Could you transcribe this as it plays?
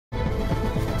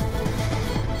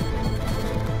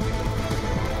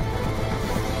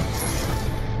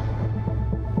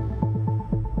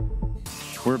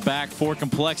We're back for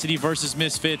Complexity versus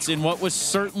Misfits in what was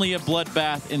certainly a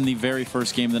bloodbath in the very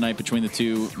first game of the night between the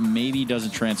two. Maybe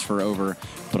doesn't transfer over,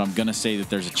 but I'm going to say that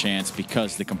there's a chance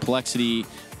because the Complexity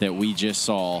that we just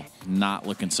saw not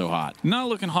looking so hot. Not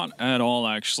looking hot at all,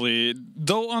 actually.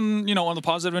 Though on the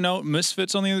positive note,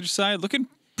 Misfits on the other side looking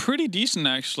pretty decent,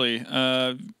 actually.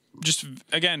 Just,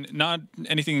 again, not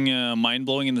anything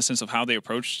mind-blowing in the sense of how they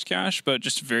approached Cash, but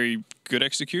just very good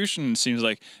execution. It seems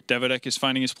like Devodek is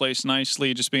finding his place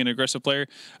nicely, just being an aggressive player.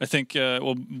 I think,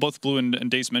 well, both Blue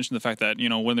and Dace mentioned the fact that,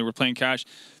 when they were playing Cash,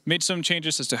 made some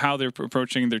changes as to how they're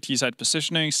approaching their T-side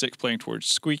positioning, Sick playing towards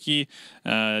Squeaky,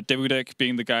 Devodek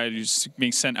being the guy who's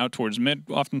being sent out towards mid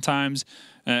oftentimes,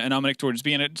 and Dominic towards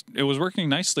B, and it was working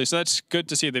nicely. So that's good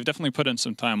to see. They've definitely put in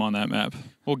some time on that map.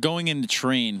 Well, going into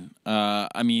Train,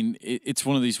 I mean, it's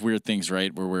one of these weird things,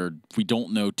 right, where we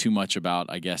don't know too much about,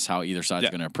 I guess, how either side's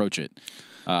going to approach it.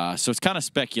 So it's kind of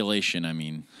speculation. I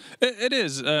mean, it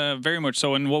is very much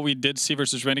so. And what we did see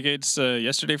versus Renegades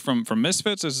yesterday from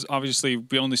Misfits is obviously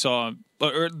we only saw,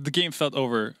 or the game felt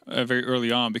over very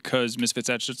early on because Misfits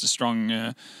had such a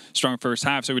strong first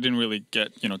half. So we didn't really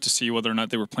get to see whether or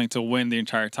not they were playing to win the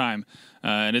entire time.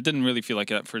 And it didn't really feel like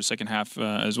that for the second half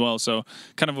as well. So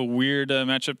kind of a weird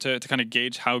matchup to kind of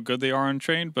gauge how good they are on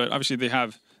Train. But obviously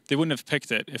they wouldn't have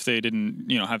picked it if they didn't,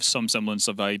 have some semblance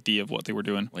of idea of what they were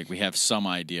doing. Like we have some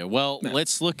idea. Well,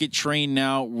 let's look at Train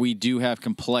now. We do have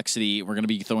Complexity. We're going to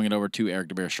be throwing it over to Eric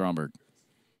de Beer Stromberg.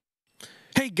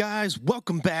 Hey guys,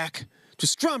 welcome back to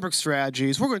Stromberg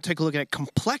Strategies. We're going to take a look at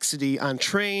Complexity on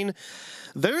Train.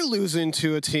 They're losing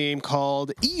to a team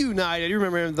called United. You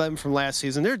remember them from last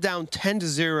season. They're down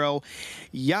 10-0.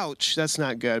 Youch, that's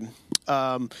not good.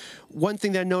 One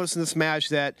thing that I noticed in this match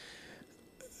that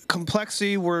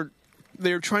Complexity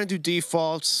they were trying to do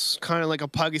defaults, kind of like a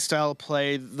Puggy style of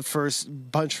play the first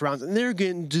bunch of rounds, and they're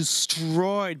getting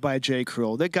destroyed by J.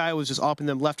 Cruel. That guy was just upping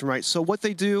them left and right. So what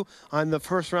they do on the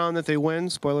first round that they win,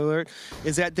 spoiler alert,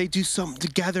 is that they do something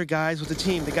together, guys, with the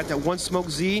team. They got that one Smoke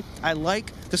Z. I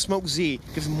like the Smoke Z.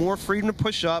 It gives them more freedom to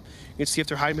push up. You can see if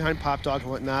they're hiding behind Pop Dog and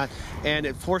whatnot, and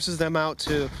it forces them out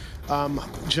to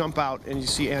jump out, and you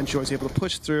see Anjoy's able to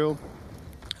push through.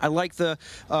 I like the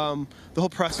whole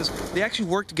process. They actually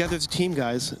worked together as a team,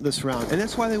 guys, this round, and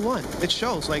that's why they won. It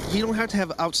shows. Like, you don't have to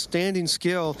have outstanding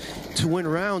skill to win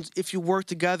rounds if you work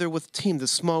together with the team. The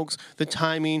smokes, the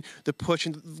timing, the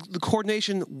pushing, the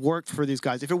coordination worked for these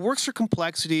guys. If it works for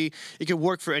Complexity, it could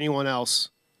work for anyone else.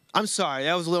 I'm sorry,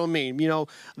 that was a little mean.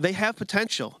 They have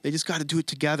potential. They just got to do it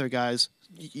together, guys.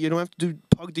 You don't have to do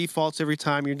pug defaults every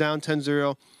time. You're down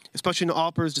 10-0. Especially when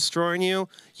Alper is destroying you,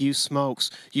 use smokes,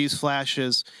 use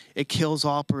flashes. It kills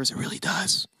Alpers. It really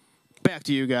does. Back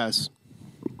to you guys.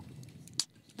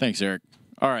 Thanks, Eric.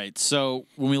 All right, so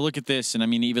when we look at this, and I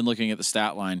mean, even looking at the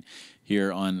stat line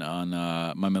here on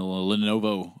my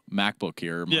Lenovo MacBook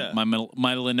here, my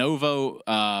Lenovo,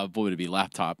 what would it be,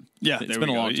 laptop? Yeah, it's been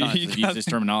a long time since I've used this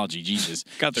terminology. Jesus,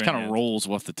 it kind of rolls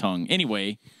off the tongue.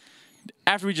 Anyway,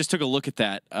 after we just took a look at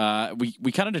that,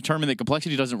 we kind of determined that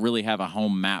Complexity doesn't really have a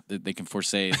home map that they can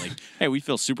foresay. Like, hey, we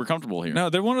feel super comfortable here. No,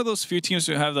 they're one of those few teams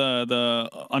who have the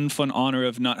unfun honor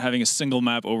of not having a single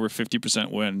map over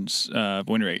 50%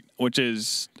 win rate, which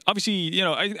is obviously,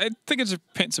 I think it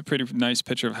paints a pretty nice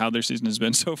picture of how their season has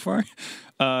been so far.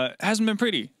 Hasn't been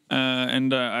pretty.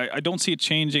 And I don't see it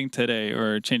changing today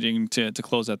or changing to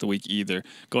close out the week either.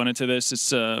 Going into this,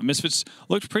 it's Misfits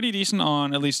looked pretty decent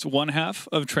on at least one half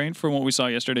of Train from what we saw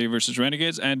yesterday versus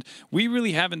Renegades, and we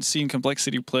really haven't seen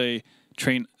Complexity play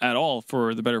Train at all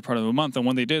for the better part of a month. And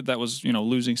when they did, that was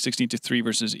losing 16-3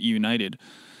 versus United.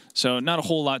 So not a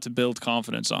whole lot to build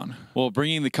confidence on. Well,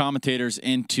 bringing the commentators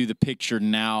into the picture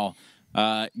now.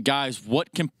 Guys,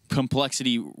 what can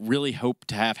Complexity really hope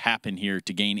to have happen here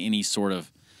to gain any sort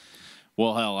of,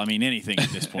 well, hell, I mean, anything at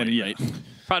this point, right?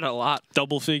 Probably a lot.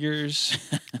 Double figures.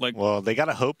 Well, they got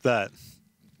to hope that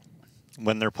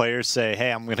when their players say,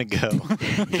 hey, I'm going to go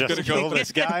just kill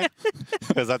this guy,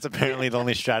 because that's apparently the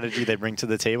only strategy they bring to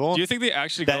the table. Do you think they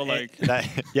actually go like,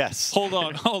 yes. Hold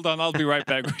on, I'll be right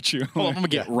back with you. Well, I'm going to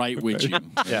get right with you.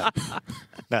 Yeah.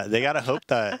 No, they got to hope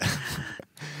that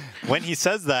when he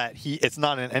says that, it's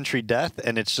not an entry death,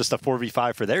 and it's just a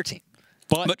 4v5 for their team.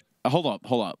 But hold up.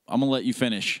 I'm going to let you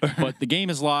finish. But the game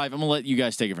is live. I'm going to let you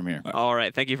guys take it from here. All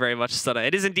right. Thank you very much, Sutta.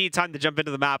 It is indeed time to jump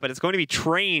into the map, and it's going to be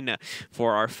Train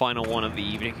for our final one of the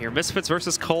evening here. Misfits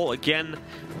versus coL. Again,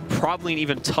 probably an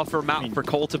even tougher map for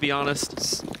coL, to be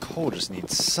honest. coL just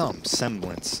needs some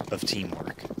semblance of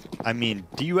teamwork. I mean,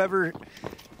 do you ever...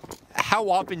 How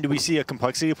often do we see a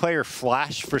Complexity player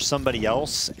flash for somebody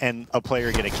else and a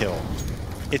player get a kill?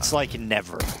 It's like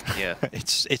never. Yeah.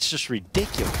 It's just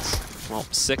ridiculous. Well,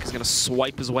 Sick is going to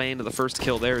swipe his way into the first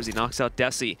kill there as he knocks out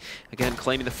Desi. Again,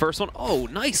 claiming the first one. Oh,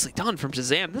 nicely done from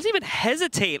Shazam. Doesn't even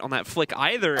hesitate on that flick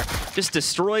either. Just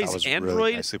destroys That was Android.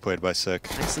 really nicely played by Sick.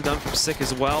 Nicely done from Sick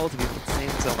as well to be able to stay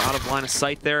himself out of line of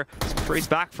sight there. Some praise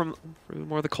back from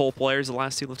more of the coL players. The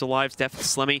last two left alive, Def and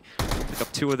Slemmy. Pick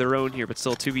up 2 of their own here, but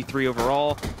still 2v3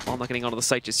 overall. All not getting onto the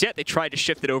site just yet. They tried to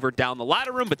shift it over down the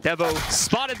ladder room, but Devo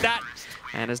spotted that.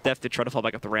 And as Def did try to fall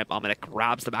back up the ramp, Omnic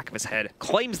grabs the back of his head,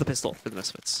 claims the pistol for the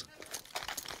Misfits.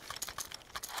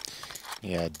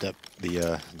 Yeah,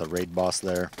 the raid boss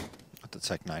there with the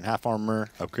Tech 9 half armor,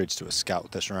 upgrades to a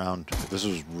scout this round. This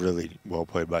was really well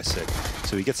played by Sick.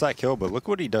 So he gets that kill, but look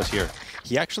what he does here.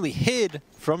 He actually hid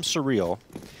from Surreal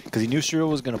because he knew Surreal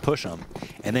was going to push him,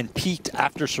 and then peeked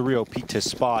after Surreal peeked his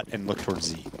spot and looked towards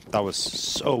Z. That was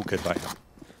so good by him.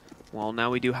 Well,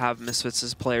 now we do have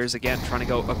Misfits' players again trying to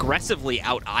go aggressively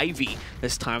out Ivy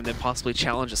this time, then possibly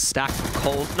challenge a stack from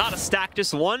coL. Not a stack,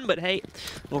 just one, but hey,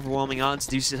 overwhelming odds.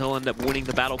 He'll end up winning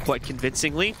the battle quite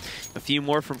convincingly. A few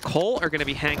more from coL are going to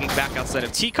be hanging back outside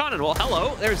of TCon, and well,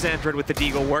 hello, there's Android with the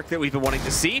Deagle work that we've been wanting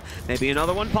to see. Maybe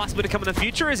another one possibly to come in the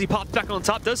future as he pops back on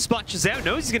top, does spot Shazam,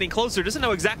 knows he's getting closer, doesn't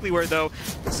know exactly where though.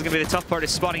 This is going to be the tough part,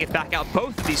 is spotting it back out.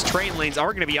 Both of these train lanes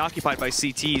are going to be occupied by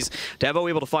CTs. Devo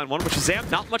able to find one with Shazam,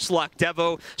 not much luck.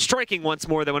 Devo striking once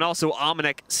more, though, and also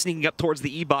Omnic sneaking up towards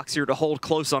the E-box here to hold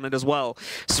close on it as well.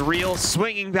 Surreal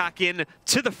swinging back in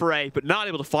to the fray, but not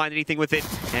able to find anything with it,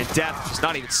 and Def just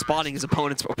not even spotting his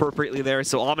opponents appropriately there,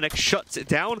 so Omnic shuts it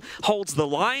down, holds the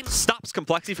line, stops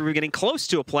Complexity from getting close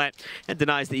to a plant, and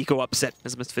denies the eco upset,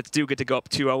 as Misfits do get to go up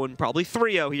 2-0 and probably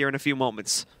 3-0 here in a few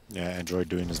moments. Yeah, Android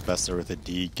doing his best there with a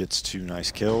D, gets 2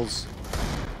 nice kills.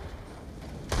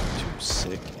 2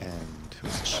 Sick, and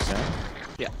who's it, Shazam?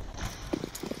 Yeah.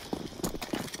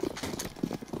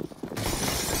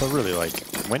 But really, like,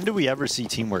 when do we ever see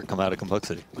teamwork come out of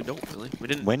Complexity? We don't really. We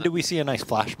didn't. When do we see a nice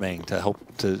flashbang to help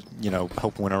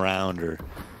help win a round, or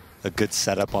a good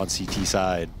setup on CT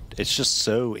side? It's just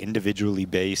so individually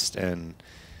based, and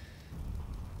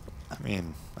I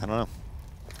mean, I don't know.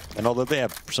 And although they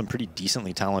have some pretty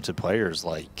decently talented players,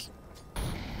 like,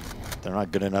 they're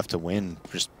not good enough to win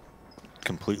just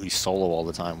completely solo all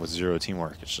the time with 0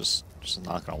 teamwork. It's just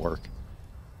not going to work.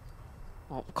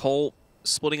 Well, coL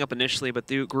splitting up initially, but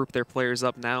do group their players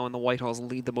up now, and the Whitehalls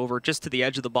lead them over just to the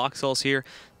edge of the box halls here,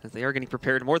 as they are getting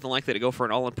prepared more than likely to go for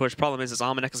an all-in push. Problem is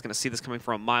Omnic is going to see this coming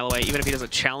from a mile away. Even if he doesn't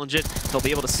challenge it, he'll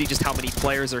be able to see just how many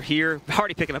players are here.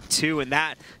 Already picking up 2 in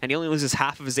that, and he only loses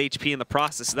half of his HP in the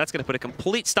process, so that's going to put a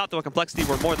complete stop to what Complexity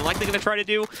we're more than likely going to try to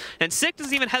do. And Sick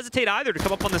doesn't even hesitate either to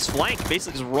come up on this flank.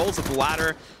 Basically just rolls up the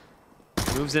ladder,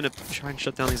 moves in to try and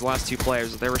shut down these last 2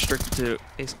 players. They're restricted to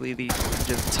basically the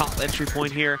top entry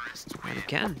point here. And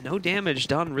again, no damage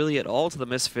done really at all to the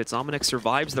Misfits. Omnic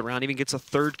survives the round, even gets a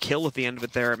 3rd kill at the end of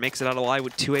it there. It makes it out alive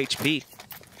with 2 HP.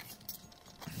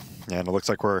 Yeah, and it looks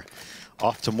like we're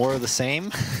off to more of the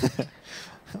same.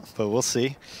 But we'll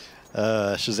see.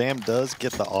 Shazam does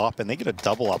get the op, and they get a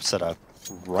double op setup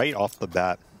right off the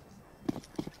bat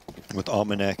with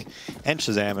Omnic and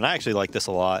Shazam, and I actually like this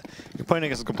a lot. You're playing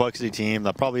against a Complexity team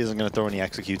that probably isn't going to throw any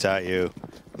executes at you.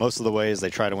 Most of the ways they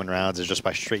try to win rounds is just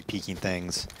by straight peeking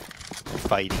things,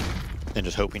 fighting, and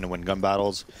just hoping to win gun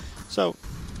battles. So,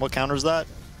 what counters that?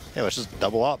 Yeah, let's just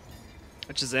double up.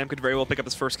 And Shazam could very well pick up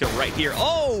his first kill right here.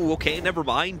 Oh, okay, never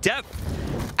mind. Def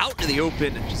out to the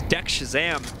open, just deck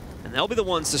Shazam, and they'll be the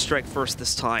ones to strike first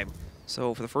this time.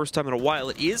 So for the first time in a while,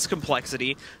 it is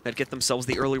Complexity that get themselves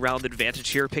the early round advantage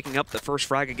here, picking up the first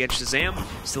frag against Shazam.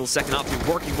 Still a second op to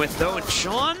be working with, though, and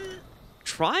Sean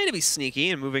trying to be sneaky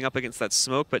and moving up against that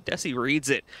smoke, but Desi reads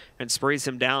it and sprays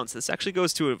him down. So this actually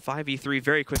goes to a 5v3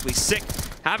 very quickly. Sick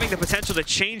having the potential to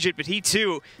change it, but he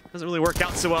too doesn't really work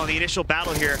out so well in the initial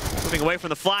battle here. Moving away from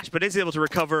the flash, but is able to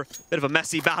recover. Bit of a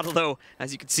messy battle, though,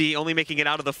 as you can see, only making it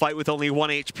out of the fight with only 1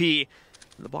 HP.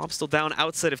 The bomb's still down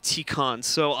outside of TCon,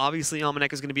 so obviously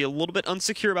Omnic is going to be a little bit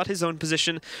unsecure about his own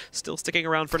position. Still sticking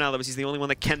around for now, though, because he's the only one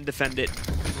that can defend it.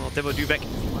 Well, Devo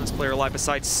Duvek, last player alive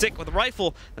besides Sick with a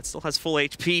rifle that still has full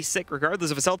HP. Sick, regardless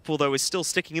of his health pool, though, is still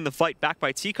sticking in the fight back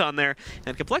by TCon there.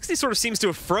 And Complexity sort of seems to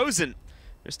have frozen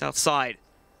just outside.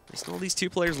 There's still these 2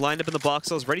 players lined up in the box,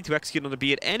 so I was ready to execute on the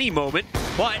B at any moment.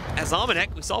 But as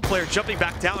Omnic, we saw a player jumping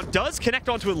back down, does connect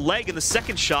onto a leg in the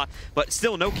second shot, but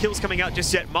still no kills coming out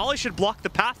just yet. Molly should block the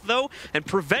path, though, and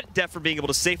prevent Def from being able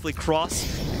to safely cross.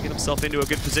 get himself into a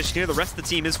good position here. The rest of the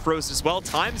team is frozen as well.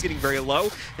 Time's getting very low,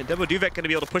 and Demo Duvek going to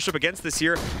be able to push up against this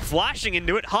here. Flashing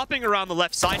into it, hopping around the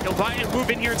left side. He'll try and move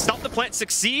in here and stop the plant.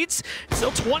 Succeeds.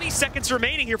 Still 20 seconds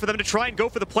remaining here for them to try and go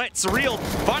for the plant. Surreal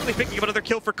finally picking up another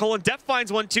kill for coL. Def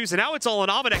finds 1-2, so now it's all on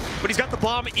Ominek, but he's got the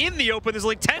bomb in the open. There's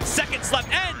only 10 seconds left,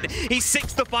 and he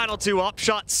sinks the final 2 op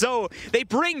shots. So they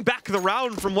bring back the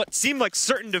round from what seemed like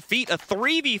certain defeat. A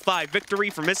 3v5 victory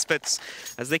for Misfits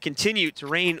as they continue to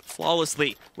reign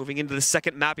flawlessly, moving into the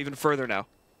second map even further now.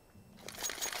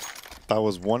 That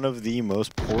was one of the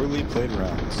most poorly played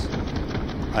rounds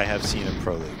I have seen in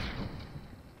Pro League.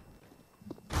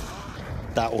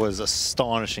 That was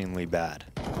astonishingly bad.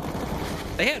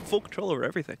 They had full control over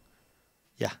everything.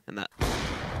 Yeah. And that.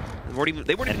 They weren't even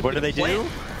what do they do?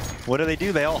 What do they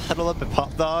do? They all huddle up at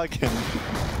Pop Dog and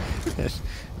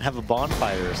have a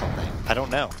bonfire or something. I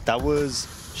don't know. That was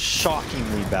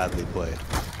shockingly badly played.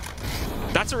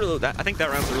 That's a real. I think that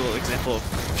round's a real example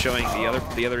of showing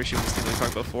the other issue we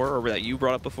talked about before, or that you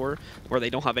brought up before, where they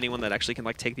don't have anyone that actually can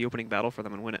like take the opening battle for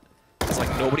them and win it. It's like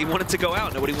nobody wanted to go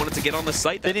out. Nobody wanted to get on the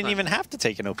site. They didn't even have to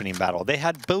take an opening battle. They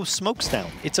had both smokes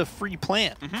down. It's a free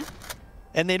plant.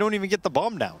 And they don't even get the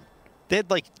bomb down. They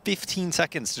had like 15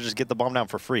 seconds to just get the bomb down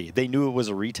for free. They knew it was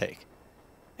a retake.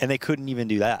 And they couldn't even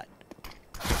do that.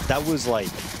 That was like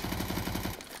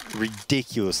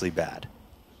ridiculously bad.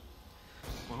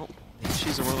 Well, the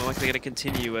issues are more than likely going to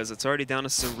continue as it's already down to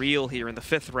Surreal here in the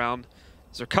 5th round.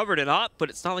 He's recovered it up, but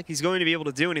it's not like he's going to be able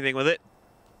to do anything with it.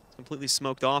 It's completely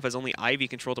smoked off, has only Ivy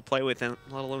control to play with, and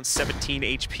let alone 17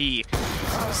 HP.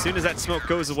 As soon as that smoke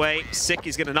goes away, Sick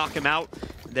is going to knock him out.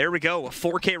 There we go, a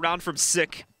 4K round from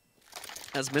Sick.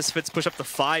 As Misfits push up to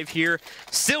 5 here,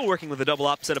 still working with a double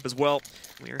op setup as well.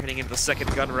 We are heading into the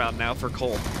second gun round now for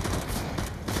coL.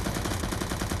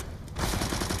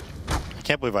 I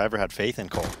can't believe I ever had faith in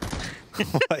coL.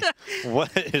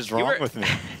 What is wrong with me?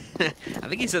 I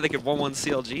think he said they could 1-1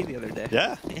 CLG the other day.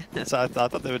 Yeah. So I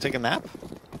thought they would take a nap.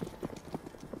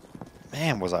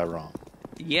 Man, was I wrong.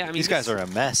 Yeah, I mean, these guys are a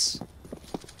mess.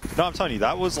 No, I'm telling you,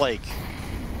 that was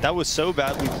so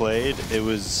badly played. It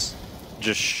was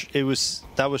just,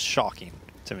 that was shocking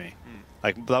to me.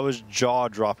 Like, that was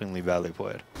jaw-droppingly badly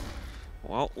played.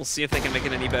 Well, we'll see if they can make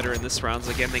it any better in this round.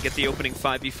 Again, they get the opening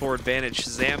 5v4 advantage.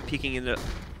 Shazam peeking into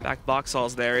back box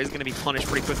halls there is going to be punished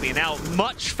pretty quickly. And now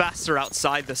much faster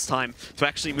outside this time to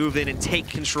actually move in and take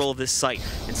control of this site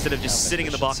instead of just sitting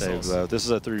in the box halls. This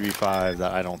is a 3v5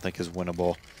 that I don't think is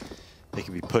winnable. They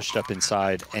can be pushed up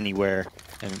inside anywhere,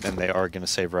 and they are going to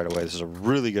save right away. This is a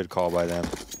really good call by them.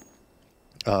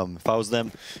 If I was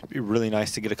them, it'd be really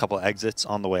nice to get a couple exits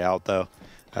on the way out, though.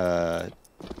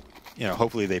 You know,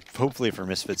 hopefully for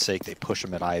Misfits' sake, they push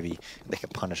them at Ivy. They can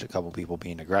punish a couple people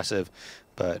being aggressive.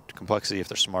 But Complexity, if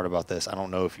they're smart about this, I don't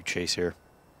know if you chase here.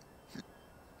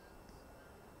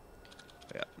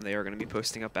 Yeah, they are going to be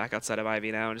posting up back outside of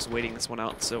Ivy now and just waiting this one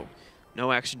out. So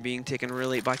no action being taken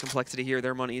really by Complexity here.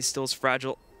 Their money is still as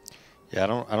fragile. Yeah, I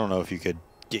don't know if you could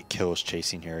get kills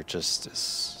chasing here. It just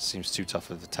seems too tough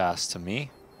of a task to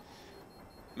me.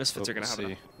 Misfits are going to have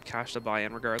enough cash to buy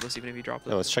in regardless, even if you drop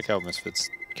them. Yeah, let's check out Misfits'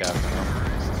 cap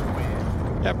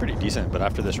now. Yeah, pretty decent, but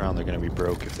after this round, they're going to be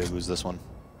broke if they lose this one.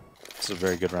 This is a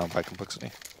very good round by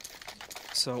Complexity.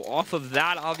 So off of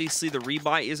that, obviously, the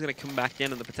rebuy is going to come back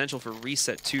in and the potential for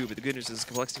reset too. But the good news is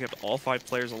Complexity kept all 5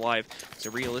 players alive. So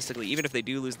realistically, even if they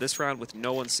do lose this round with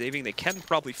no one saving, they can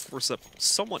probably force up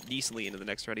somewhat decently into the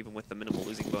next round, even with the minimal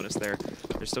losing bonus there.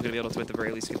 They're still going to be able to, at the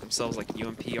very least, get themselves like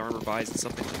UMP armor buys and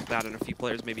something like that, and a few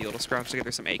players may be able to scrounge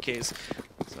together some AKs.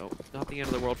 So not the end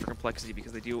of the world for Complexity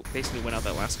because they do basically win out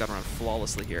that last gun round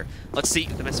flawlessly here. Let's see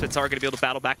if the Misfits are going to be able to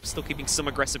battle back, still keeping some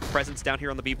aggressive presence down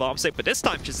here on the B-bomb site. But this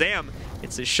time, Shazam,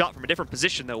 it's his shot from a different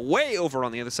position, though, way over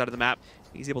on the other side of the map.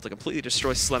 He's able to completely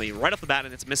destroy Slemmy right off the bat,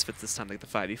 and it's Misfits this time to get the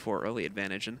 5v4 early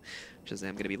advantage. And Shazam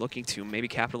going to be looking to maybe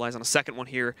capitalize on a second one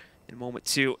here in moment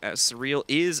 2, as Surreal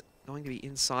is going to be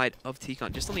inside of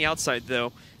T-Con. Just on the outside,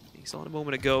 though. You saw it a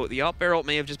moment ago. The op barrel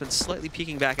may have just been slightly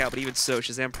peeking back out, but even so,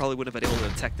 Shazam probably wouldn't have been able to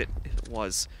detect it if it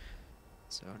was.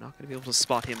 So not going to be able to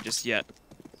spot him just yet.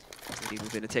 Maybe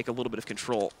move in to take a little bit of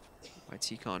control by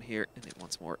T-Con here, and then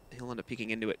once more, he'll end up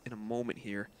peeking into it in a moment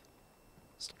here.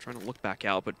 Still trying to look back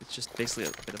out, but it's just basically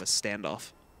a bit of a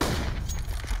standoff.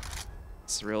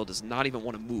 Surreal does not even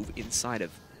want to move inside of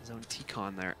his own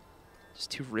T-Con there. Just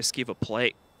too risky of a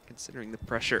play, considering the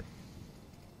pressure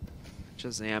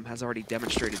Shazam has already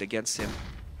demonstrated against him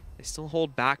They still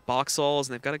hold back boxalls,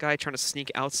 and they've got a guy trying to sneak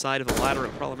outside of the ladder. The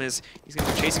problem is he's going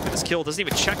to be chasing for this kill. Doesn't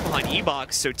even check behind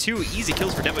E-Box, so 2 easy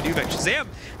kills for Devo Duvek. Shazam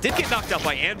did get knocked out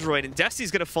by Android, and Destiny's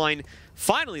going to find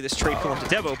finally this trade kill into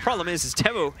Devo. Problem is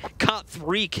Devo got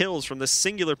 3 kills from this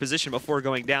singular position before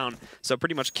going down, so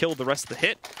pretty much killed the rest of the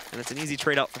hit, and it's an easy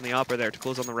trade out from the Opera there to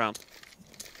close on the round.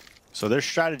 So their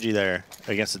strategy there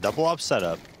against a double op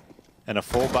setup and a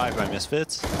full buy by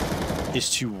Misfits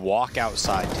is to walk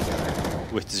outside together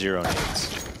with 0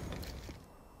 nades.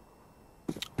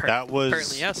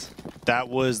 Apparently, yes. That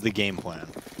was the game plan.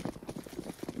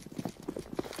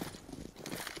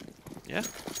 Yeah.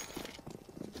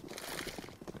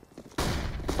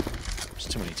 There's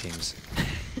too many teams.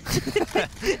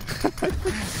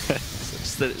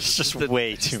 It's just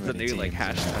way too many teams. The new like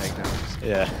hashtag now.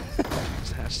 Yeah.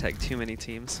 Just hashtag too many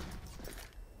teams.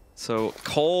 So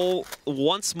coL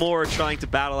once more trying to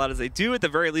battle out as they do at the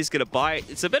very least get a buy.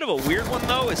 It's a bit of a weird one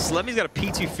though, is Slemy's got a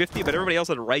P250, but everybody else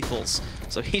had rifles.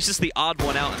 So he's just the odd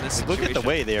one out in this situation. Look at the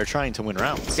way they are trying to win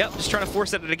rounds. Yep, just trying to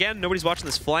force it again. Nobody's watching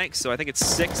this flank, so I think it's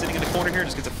 6 sitting in the corner here.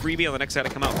 Just gets a freebie on the next guy to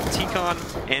come out from T-Con.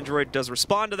 Android does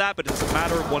respond to that, but it doesn't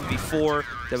matter. 1v4.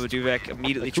 Devo Duvek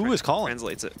immediately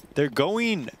translates it. They're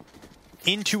going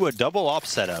into a double op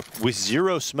setup with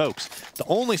 0 smokes. The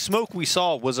only smoke we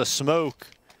saw was a smoke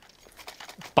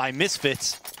by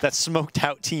Misfits that smoked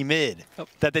out T mid,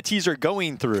 that the T's are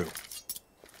going through.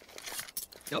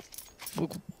 Yep.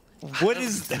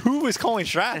 Who is calling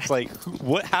strats? Like,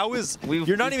 how is,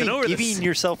 you're not even giving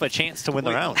yourself a chance to win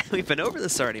the round. We've been over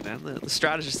this already, man. The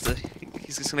strategist,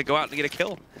 he's just going to go out and get a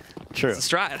kill. True. It's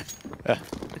a strat.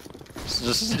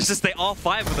 It's just they all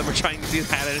 5 of them are trying to do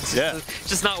that, and it's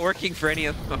just not working for any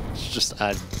of them. It's just,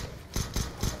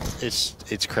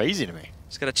 it's crazy to me.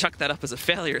 Just got to chuck that up as a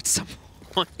failure at some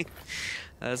point.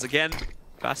 As again,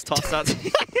 fast toss out.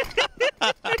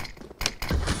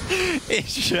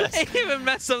 It's just, they even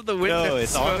mess up the window. No,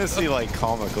 it's honestly like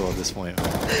comical at this point.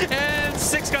 And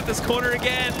 6 got this corner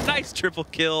again. Nice triple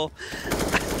kill.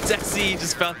 Desi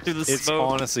just fell through the smoke. It's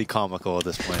honestly comical at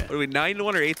this point. What are we, 9-1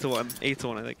 or 8-1?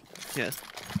 8-1, I think. Yeah.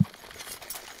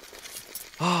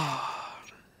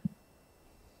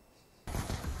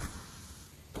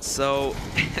 So,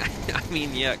 I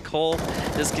mean, yeah, coL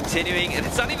is continuing, and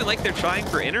it's not even like they're trying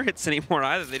for inner hits anymore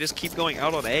either. They just keep going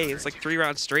out on A. It's like 3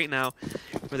 rounds straight now,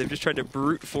 where they've just tried to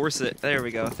brute force it. There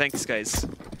we go. Thanks, guys.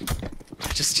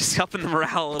 Just upping the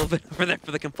morale a little bit over there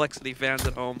for the Complexity fans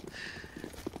at home.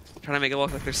 Trying to make it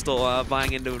look like they're still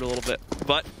buying into it a little bit.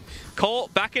 But coL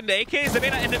back into AKs. They may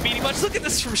not end up beating much. Look at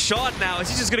this from Sean now. Is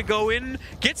he just going to go in,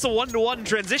 gets a 1-to-1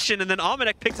 transition, and then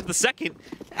Omenek picks up the second.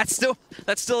 That's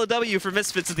still a W for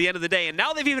Misfits at the end of the day. And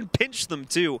now they've even pinched them,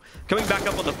 too. Coming back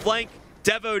up on the flank.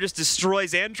 Devo just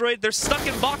destroys Android. They're stuck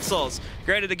in boxalls.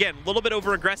 Granted, again, a little bit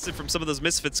over-aggressive from some of those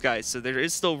Misfits guys, so there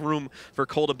is still room for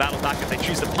coL to battle back if they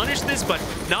choose to punish this, but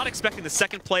not expecting the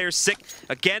second player. Sick,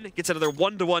 again, gets another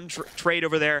 1-to-1 trade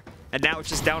over there, and now it's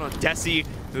just down on Desi,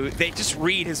 who they just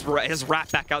read his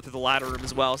wrap back out to the ladder room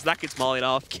as well, so that gets mollied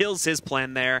off, kills his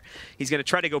plan there. He's going to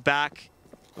try to go back.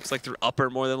 Looks like through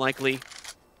upper more than likely.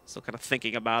 Still kind of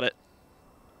thinking about it.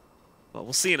 Well,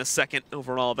 we'll see in a second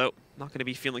overall, though. Not going to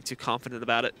be feeling too confident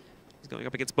about it. He's going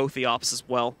up against both the ops as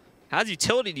well. Has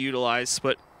utility to utilize,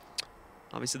 but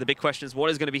obviously the big question is what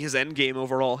is going to be his end game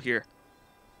overall here?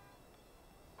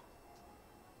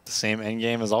 The same end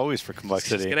game as always for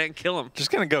Complexity. Just going to kill him.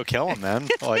 Just going to go kill him, man.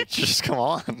 Like, just come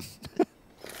on.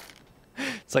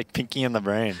 It's like Pinky in the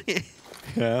Brain.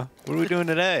 Yeah. What are we doing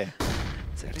today?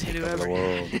 Take over the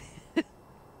world.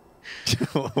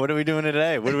 What are we doing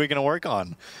today? What are we going to work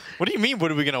on? What do you mean,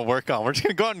 what are we going to work on? We're just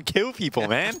going to go out and kill people,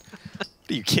 man.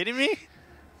 Are you kidding me?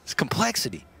 It's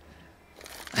Complexity.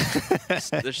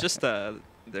 There's just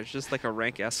like a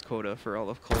rank S quota for all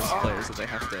of coL's players that they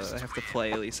have to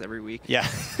play at least every week. Yeah.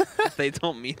 If they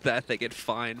don't meet that, they get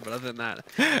fined. But other than that,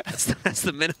 that's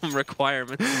the minimum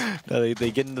requirement.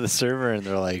 They get into the server and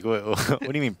they're like, what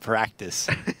do you mean practice?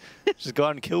 Just go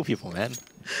out and kill people, man.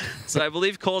 So I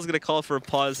believe coL's going to call for a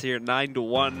pause here.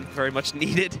 9-1, very much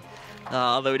needed.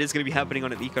 Although it is going to be happening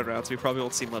on an eco round, so we probably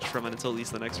won't see much from it until at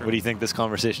least the next round. What do you think this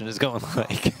conversation is going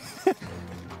like?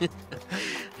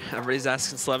 Everybody's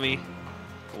asking Slemmy,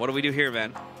 what do we do here,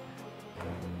 man?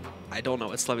 I don't know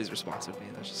what Slemmy's response would be.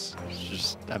 That's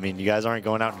just, I mean, you guys aren't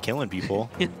going out and killing people.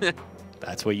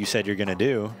 That's what you said you're going to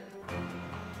do.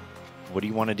 What do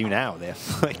you want to do now? They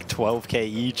have like 12K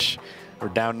each. We're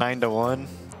down 9-1.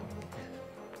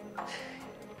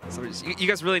 So you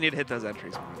guys really need to hit those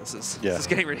entries more. This is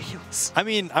getting ridiculous. I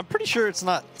mean, I'm pretty sure it's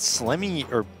not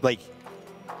Slemmy or like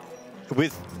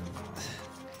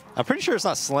I'm pretty sure it's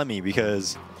not Slemmy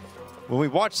because when we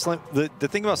watch Slim, the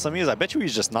thing about Slimmy is I bet you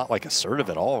he's just not like assertive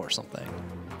at all or something.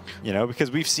 You know,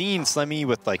 because we've seen Slimmy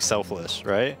with like Selfless,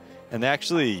 right? And they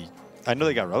actually, I know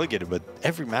they got relegated, but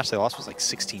every match they lost was like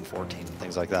 16-14 and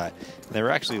things like that. And they were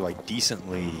actually like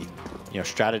decently, you know,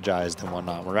 strategized and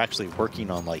whatnot. We're actually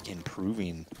working on like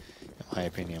improving, in my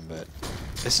opinion, but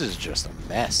this is just a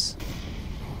mess.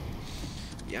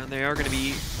 Yeah, and they are going to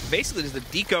be basically just a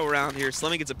deco around here.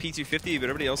 Slimmy gets a P250, but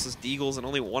everybody else is deagles and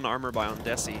only one armor buy on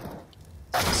Desi.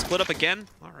 Split up again.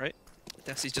 All right.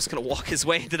 Desi's just going to walk his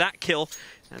way into that kill,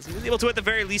 as he was able to at the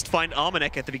very least find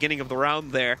Almanac at the beginning of the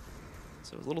round there.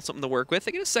 So a little something to work with.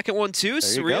 They get a second one too.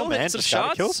 Surreal man. hitting some Just shots.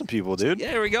 gotta kill some people, dude.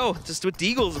 Yeah, there we go. Just with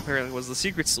deagles apparently was the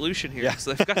secret solution here. Yeah.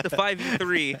 So they've got the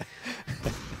 5v3.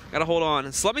 Gotta hold on.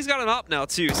 And Slummy's got an op now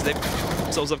too, so they've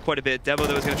themselves up quite a bit. Devo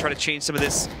though is gonna try to change some of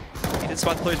this. He did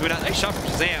spot the players win out. Nice shot from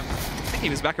Shazam. I think he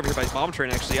was back over here by his bomb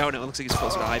train actually. Oh no, it looks like he's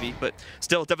closer to Ivy. But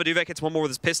still, Devo Duvek hits one more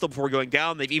with his pistol before going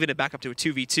down. They've evened it back up to a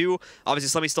 2v2. Obviously,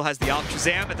 Slummy still has the op.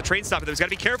 Shazam at the train stop, but he's got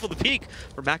to be careful to peek.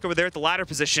 We're back over there at the ladder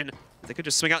position. They could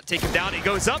just swing out and take him down. He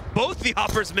goes up. Both the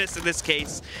hoppers miss in this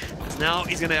case. As now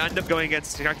he's going to end up going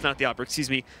against, not the hopper, excuse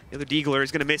me. The other deagler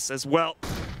is going to miss as well.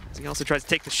 As he also tries to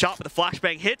take the shot, but the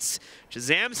flashbang hits.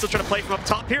 Shazam still trying to play from up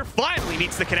top here. Finally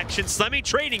meets the connection. Slemmy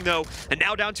trading though, and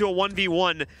now down to a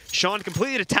 1v1. Sean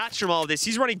completely detached from all of this.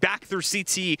 He's running back through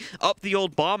CT up the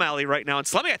old bomb alley right now, and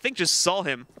Slemmy I think just saw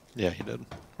him. Yeah, he did.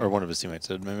 Or one of his teammates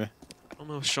did, maybe. I don't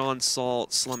know if Sean saw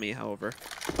Slemmy, however.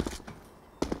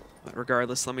 But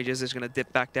regardless, Slemmy just is going to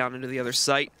dip back down into the other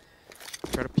site.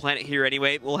 Try to plant it here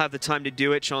anyway. We'll have the time to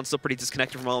do it. Sean's still pretty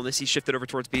disconnected from all of this. He shifted over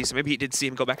towards B, so maybe he did see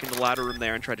him go back into the ladder room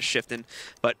there and try to shift in.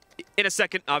 But in a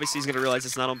second, obviously he's going to realize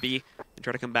it's not on B and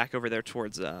try to come back over there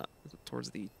towards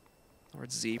Z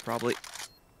probably.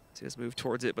 So he has moved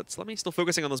towards it, but Slemmy's still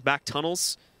focusing on those back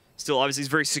tunnels. Still, obviously, he's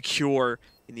very secure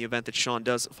in the event that Sean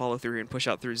does follow through here and push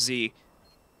out through Z.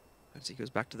 As he goes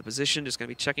back to the position, just going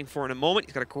to be checking for in a moment.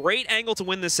 He's got a great angle to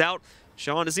win this out.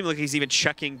 Sean doesn't even look like he's even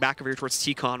checking back over here towards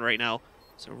T-Con right now.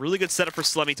 So really good setup for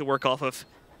Slemmy to work off of.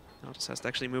 Now just has to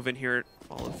actually move in here and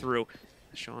follow through.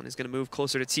 Sean is going to move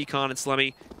closer to T-Con, and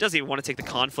Slemmy doesn't even want to take the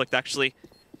conflict, actually.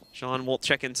 Sean will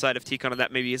check inside of T-Con, and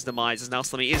that maybe his demise, as now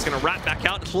Slemmy is going to wrap back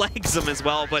out and legs him as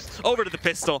well, but over to the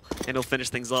pistol, and he'll finish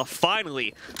things off.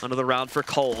 Finally, another round for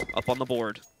coL up on the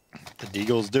board. The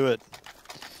Deagles do it.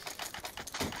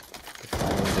 They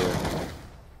finally do it.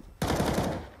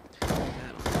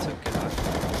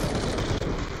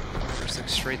 For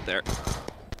 6 straight there.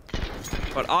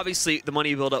 But obviously, the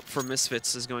money build up for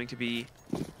Misfits is going to be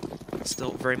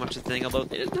still very much a thing, although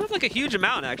they don't have like a huge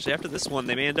amount actually. After this one,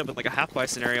 they may end up with like a half-buy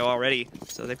scenario already.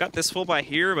 So they've got this full buy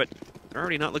here, but they're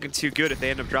already not looking too good if they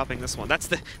end up dropping this one. That's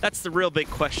the real big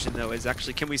question though, is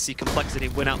actually can we see Complexity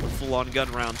win out the full-on gun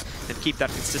round and keep that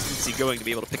consistency going to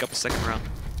be able to pick up a second round? I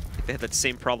think they had that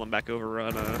same problem back over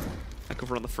on the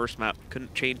first map.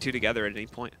 Couldn't chain two together at any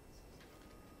point.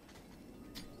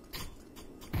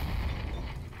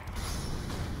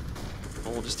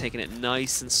 coL just taking it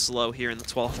nice and slow here in the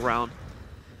 12th round.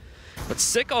 But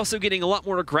Sick also getting a lot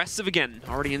more aggressive again.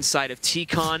 Already inside of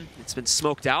T-Con. It's been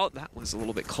smoked out. That was a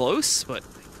little bit close, but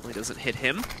it doesn't hit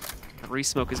him. The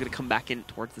re-smoke is going to come back in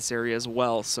towards this area as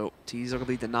well. So T's are going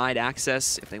to be denied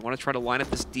access. If they want to try to line up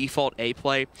this default A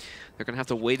play, they're going to have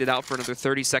to wait it out for another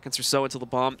 30 seconds or so until the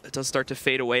bomb does start to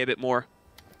fade away a bit more.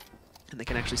 And they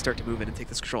can actually start to move in and take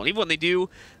this control. And even when they do,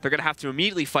 they're going to have to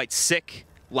immediately fight Sick.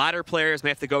 Ladder players may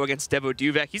have to go against Devo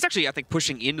Duvek. He's actually, I think,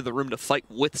 pushing into the room to fight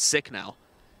with Sick now.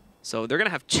 So they're going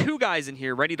to have 2 guys in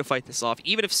here ready to fight this off.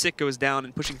 Even if Sick goes down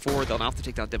and pushing forward, they'll now have to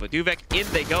take down Devo Duvek. In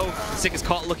they go. Sick is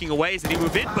caught looking away as they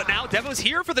move in, but now Devo's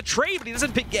here for the trade, but he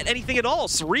doesn't get anything at all.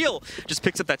 Surreal just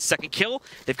picks up that second kill.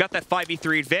 They've got that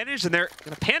 5v3 advantage, and they're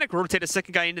going to panic rotate a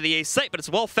second guy into the A site, but it's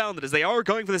well founded as they are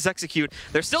going for this execute.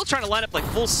 They're still trying to line up like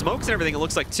full smokes and everything, it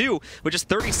looks like, too, with just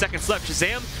 30 seconds left.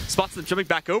 Shazam spots them jumping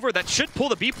back over. That should pull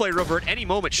the B player over at any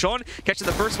moment. Sean catching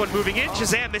the first one moving in.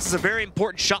 Shazam misses a very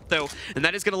important shot, though, and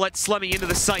that is going to let Slemmy into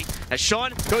the site. As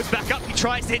Sean goes back up, he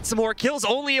tries to hit some more kills,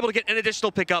 only able to get an additional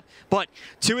pickup, but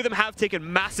 2 of them have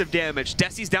taken massive damage.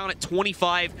 Desi's down at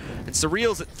 25, and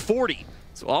Surreal's at 40.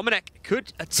 So Almanac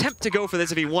could attempt to go for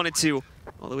this if he wanted to,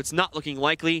 although it's not looking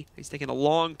likely. He's taking a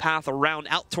long path around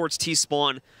out towards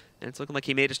T-spawn, and it's looking like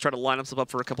he may just try to line himself up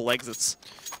for a couple exits.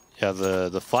 Yeah,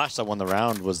 the flash that won the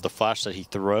round was the flash that he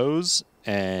throws,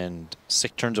 and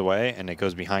Sick turns away, and it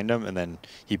goes behind him, and then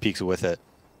he peeks with it.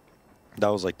 That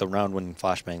was like the round-winning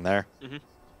flashbang there in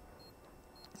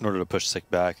order to push Sick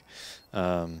back.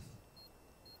 I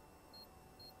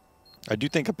do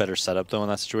think a better setup, though, in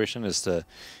that situation is to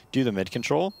do the mid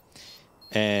control.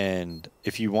 And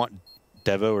if you want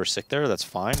Devo or Sick there, that's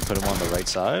fine. Put him on the right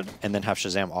side, and then have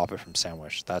Shazam op it from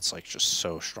Sandwich. That's like just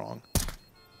so strong.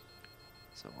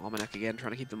 So Almanac again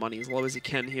trying to keep the money as low as he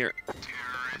can here.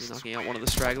 He's knocking out one of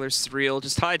the stragglers. Surreal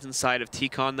just hides inside of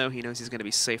T-Con though. He knows he's going to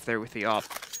be safe there with the op.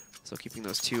 So keeping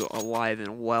those two alive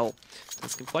and well.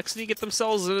 Does Complexity get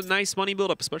themselves a nice money build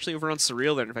up, especially over on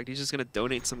Surreal there. In fact, he's just going to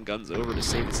donate some guns over to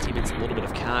save his teammates a little bit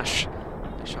of cash.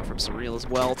 Nice shot from Surreal as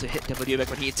well to hit Devodubek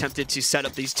when he attempted to set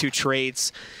up these two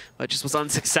trades, but just was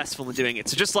unsuccessful in doing it.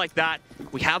 So just like that,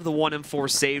 we have the 1-4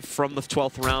 saved from the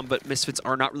 12th round, but Misfits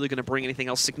are not really going to bring anything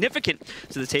else significant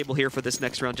to the table here for this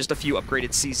next round. Just a few upgraded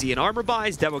CZ and armor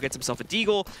buys. Devo gets himself a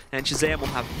Deagle, and Shazam will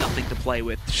have nothing to play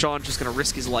with. Sean just going to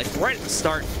risk his life right at the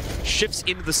start, shifts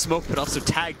into the smoke, but also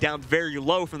tagged down very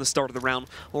low from the start of the round,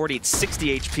 already at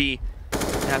 60 HP.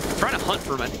 Trying to hunt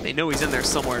for him. I think they know he's in there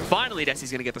somewhere. And finally,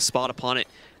 Desi's going to get the spot upon it.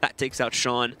 That takes out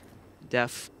Sean.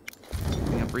 Def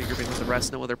regrouping with the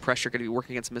rest. No other pressure going to be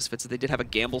working against Misfits. They did have a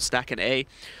gamble stack in A.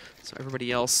 So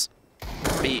everybody else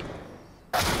already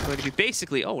going to be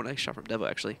basically... Oh, nice shot from Devo,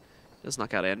 actually. Does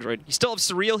knock out Android. You still have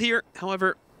Surreal here,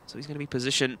 however. So he's going to be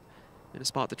positioned in a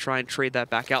spot to try and trade that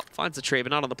back out. Finds the trade,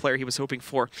 but not on the player he was hoping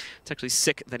for. It's actually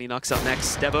Sick that he knocks out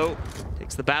next. Devo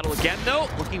takes the battle again, though.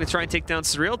 Looking to try and take down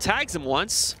Surreal. Tags him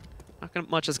once. Not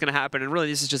much is going to happen, and really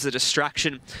this is just a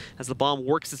distraction as the bomb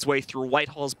works its way through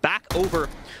Whitehall's back over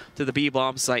to the B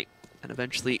bomb site. And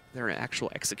eventually their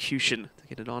actual execution to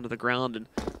get it onto the ground and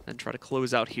then try to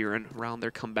close out here and round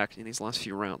their comeback in these last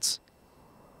few rounds.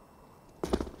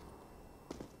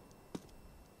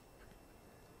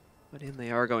 But in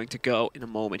they are going to go in a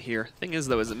moment here. Thing is,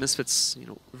 though, is that Misfits,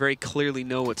 very clearly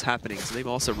know what's happening, so they've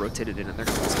also rotated in, and they're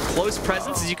some close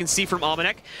presence, as you can see from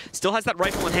Almanac. Still has that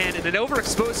rifle in hand in an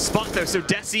overexposed spot, though, so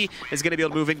Desi is going to be able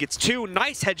to move in, gets two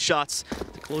nice headshots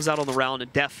to close out on the round,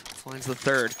 and Def finds the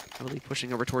third, really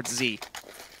pushing over towards Z.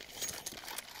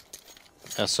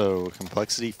 Yeah, so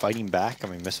Complexity fighting back. I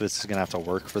mean, Misfits is going to have to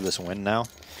work for this win now.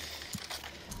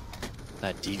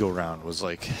 That Deagle round was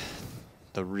like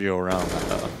the real round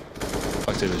that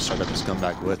Complexity started his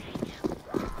comeback with.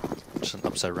 Just an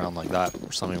upset round like that,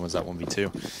 where somebody wins that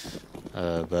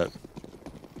 1v2. But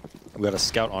we got a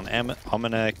scout on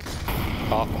Almanac,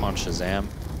 pop on Shazam.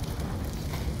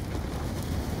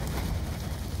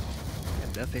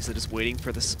 And Def basically just waiting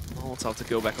for this Molotov to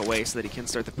go back away so that he can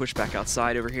start the push back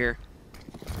outside over here.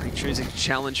 Already choosing to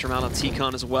challenge from out on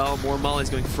T-Con as well. More Molly's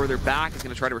going further back. He's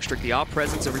going to try to restrict the op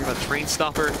presence over here by the train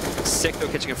stopper. Sick, though,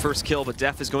 catching a first kill, but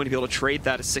Def is going to be able to trade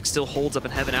that as Sick still holds up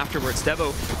in heaven afterwards.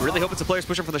 Devo really hoping the players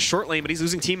push him from the short lane, but he's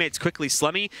losing teammates quickly.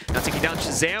 Slemmy now taking down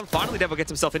Shazam. Finally, Devo gets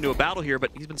himself into a battle here,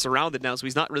 but he's been surrounded now, so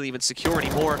he's not really even secure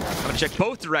anymore. I'm going to check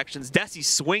both directions. Desi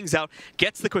swings out,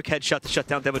 gets the quick headshot to shut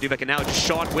down Devodubek, and now just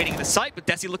Sean waiting in the sight, but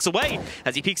Desi looks away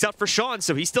as he peeks out for Sean,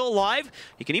 so he's still alive.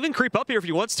 He can even creep up here if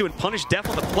he wants to and punish Def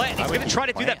on the plant. He's going to try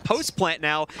to do that post plant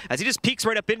now as he just peeks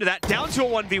right up into that, down to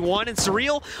a 1v1, and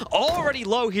Surreal already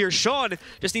low here. Sean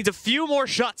just needs a few more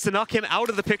shots to knock him out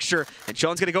of the picture, and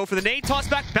Sean's going to go for the nade toss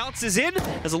back, bounces in,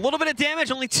 does a little bit of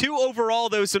damage, only 2 overall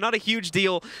though, so not a huge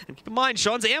deal. And keep in mind,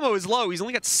 Sean's ammo is low. He's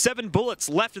only got 7 bullets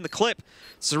left in the clip.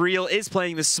 Surreal is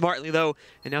playing this smartly though,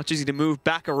 and now choosing to move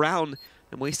back around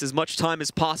and waste as much time as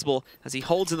possible as he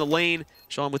holds in the lane.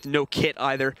 Sean with no kit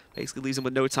either. Basically leaves him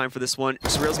with no time for this one.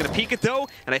 Surreal's going to peek it though,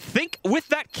 and I think with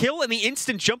that kill and the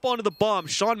instant jump onto the bomb,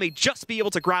 Sean may just be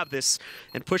able to grab this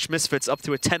and push Misfits up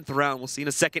to a 10th round. We'll see in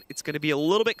a second. It's going to be a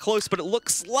little bit close, but it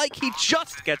looks like he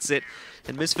just gets it.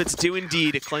 And Misfits do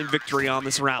indeed claim victory on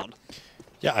this round.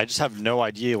 Yeah, I just have no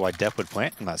idea why Depp would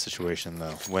plant in that situation,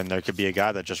 though, when there could be a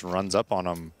guy that just runs up on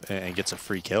him and gets a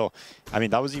free kill. I mean,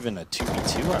 that was even a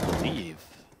 2v2, I believe,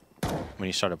 when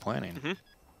he started planning. Mm-hmm.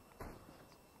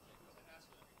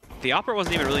 The Opera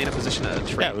wasn't even really in a position to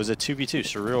trade. Yeah, it was a 2v2.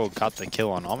 Surreal got the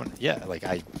kill on Almond. Yeah, like,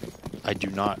 I do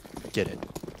not get it.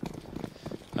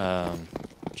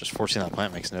 Just forcing that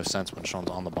plant makes no sense when Sean's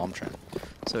on the bomb train.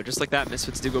 So just like that,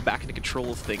 Misfits do go back into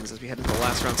control of things as we head into the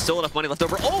last round. Still enough money left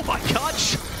over. Oh my god,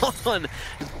 Sean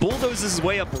bulldozes his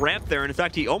way up ramp there. And in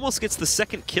fact, he almost gets the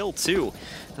second kill too.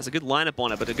 Has a good lineup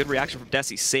on it, but a good reaction from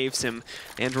Desi saves him.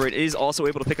 Android is also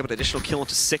able to pick up an additional kill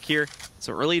into Sick here.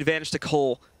 So early advantage to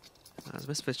coL. As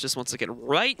Misfits just wants to get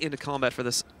right into combat for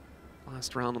this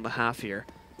last round on the half here.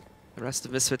 The rest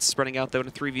of Misfits spreading out, though, in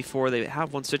a 3v4. They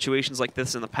have won situations like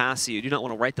this in the past, so you do not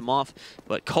want to write them off.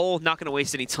 But coL not going to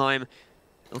waste any time.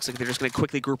 It looks like they're just going to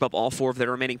quickly group up all 4 of their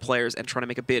remaining players and try to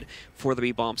make a bid for the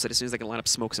B-bomb set as soon as they can line up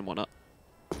smokes and whatnot.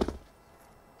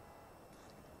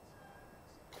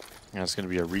 Yeah, it's going to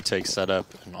be a retake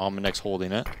setup, and Almanac's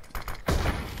holding it.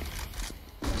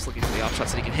 Just looking for the op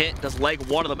shots that he can hit. Does leg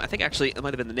one of them. I think actually it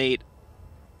might have been the nade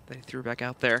that he threw back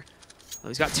out there. Oh,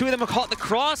 he's got two of them caught in the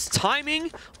cross.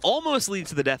 Timing almost leads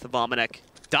to the death of Ominek.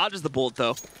 Dodges the bullet,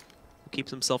 though. Keeps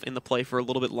himself in the play for a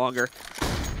little bit longer.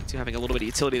 Having a little bit of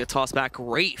utility to toss back.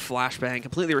 Great flashbang.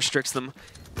 Completely restricts them.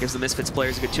 Gives the Misfits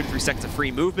players a good 2 to 3 seconds of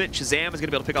free movement. Shazam is going to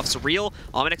be able to pick off Surreal.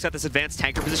 Ominek's at this advanced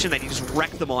tanker position that he just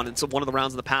wrecked them on in one of the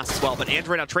rounds in the past as well. But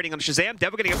Android now trading on Shazam.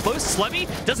 Devo going to get close. Slemmy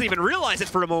doesn't even realize it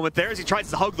for a moment there as he tries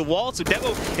to hug the wall. So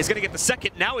Devo is going to get the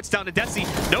second. Now it's down to Desi.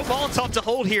 No Molotov to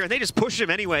hold here, and they just push him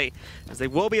anyway, as they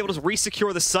will be able to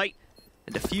re-secure the site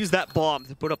and defuse that bomb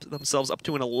to put themselves up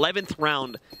to an 11th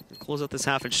round and close out this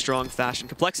half in strong fashion.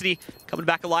 Complexity coming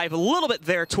back alive a little bit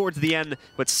there towards the end,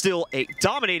 but still a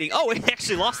dominating... Oh, it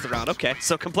actually lost the round. Okay,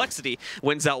 so Complexity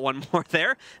wins out one more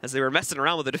there as they were messing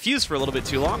around with the defuse for a little bit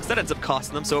too long, so that ends up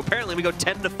costing them. So apparently we go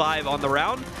 10-5 on the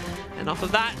round, and off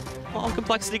of that, well,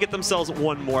 Complexity get themselves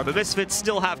one more, but Misfits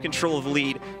still have control of the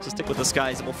lead. So stick with us,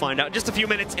 guys, and we'll find out in just a few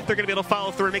minutes if they're going to be able to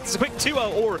follow through and make this a quick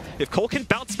 2-0, or if coL can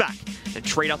bounce back and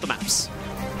trade out the maps.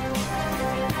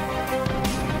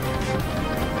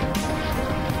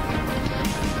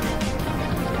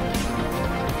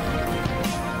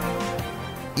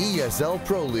 ESL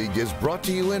Pro League is brought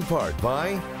to you in part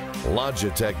by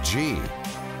Logitech G,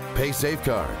 Pay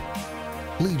Safeguard,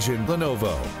 Legion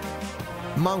Lenovo,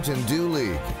 Mountain Dew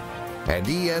League, and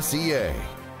ESEA.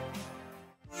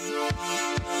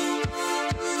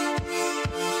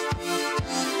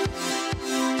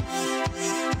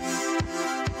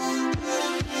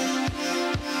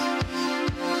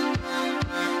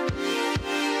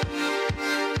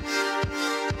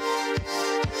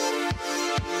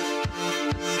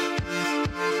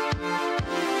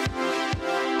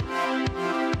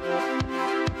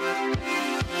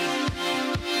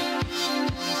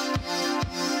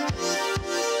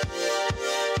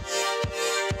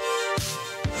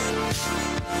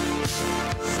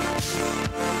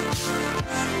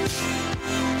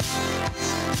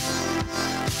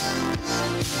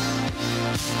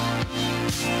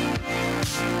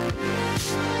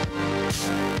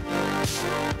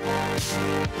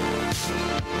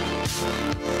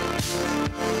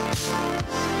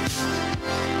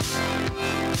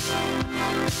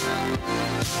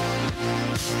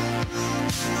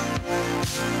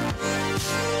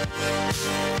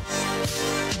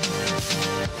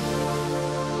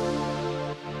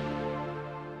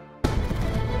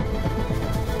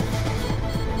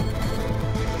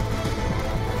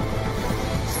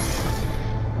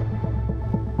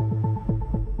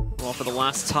 For the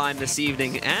last time this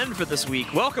evening and for this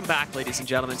week, welcome back, ladies and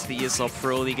gentlemen, to the ESL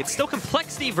Pro League. It's still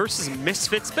Complexity versus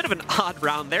Misfits. Bit of an odd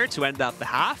round there to end out the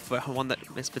half. One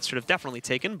that Misfits should have definitely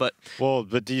taken, but... Well,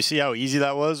 but do you see how easy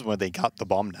that was when they got the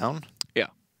bomb down? Yeah.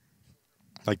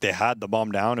 Like, they had the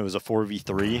bomb down, it was a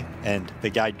 4v3, and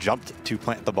the guy jumped to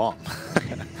plant the bomb.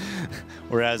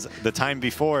 Whereas the time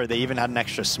before, they even had an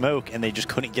extra smoke, and they just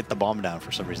couldn't get the bomb down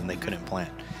for some reason. They couldn't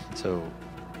plant. So,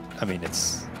 I mean,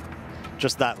 it's...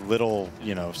 just that little,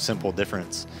 you know, simple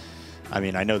difference. I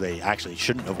mean, I know they actually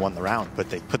shouldn't have won the round,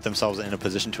 but they put themselves in a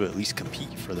position to at least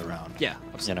compete for the round. Yeah,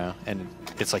 absolutely. You know, and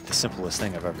it's like the simplest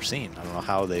thing I've ever seen. I don't know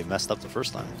how they messed up the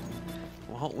first time.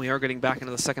 Well, we are getting back into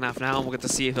the second half now, and we'll get to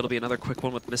see if it'll be another quick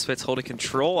one with Misfits holding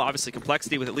control. Obviously,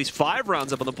 Complexity with at least 5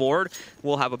 rounds up on the board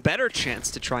will have a better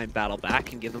chance to try and battle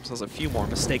back and give themselves a few more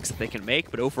mistakes that they can make.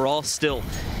 But overall, still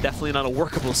definitely not a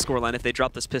workable scoreline if they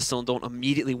drop this pistol and don't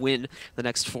immediately win the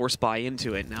next force buy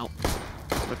into it. Now,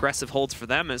 aggressive holds for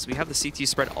them as we have the CT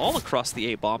spread all across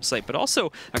the A bomb site, but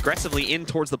also aggressively in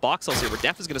towards the box holes here, where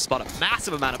Def is going to spot a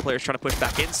massive amount of players trying to push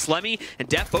back in. Slemmy and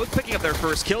Def both picking up their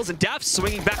first kills, and Def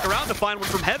swinging back around to find one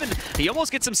from Heaven. He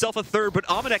almost gets himself a third, but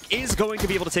Ominek is going to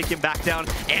be able to take him back down.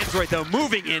 Android, though,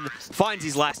 moving in, finds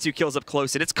these last 2 kills up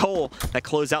close, and it's coL that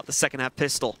close out the second half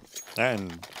pistol. And,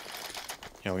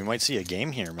 you know, we might see a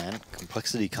game here, man.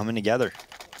 Complexity coming together.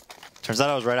 Turns out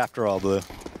I was right after all, Blue.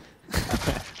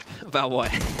 About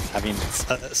what? I mean,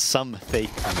 some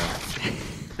faith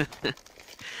in it.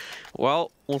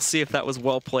 Well, we'll see if that was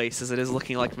well placed, as it is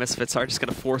looking like Misfits are just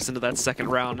going to force into that second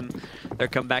round, and their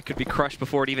comeback could be crushed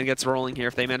before it even gets rolling here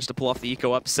if they manage to pull off the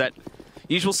eco upset.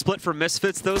 Usual split for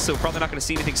Misfits, though, so probably not going to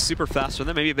see anything super fast from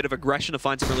them. Maybe a bit of aggression to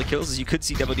find some early kills, as you could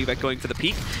see Devo Duvek going for the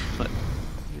peak, but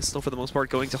he's still, for the most part,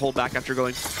 going to hold back after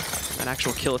going an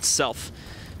actual kill itself.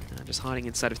 Just hiding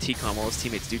inside of T-Con while his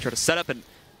teammates do try to set up and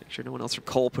make sure no one else from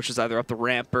coL pushes either up the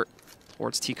ramp or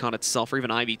towards T-Con itself, or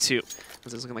even Ivy too.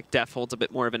 Because it's looking like Def holds a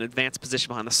bit more of an advanced position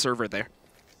behind the server there.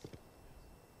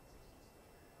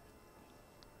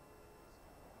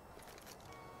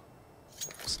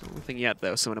 Still nothing yet,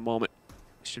 though, so in a moment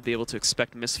we should be able to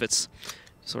expect Misfits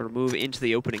to sort of move into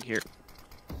the opening here.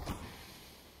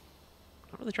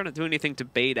 Not really really trying to do anything to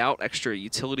bait out extra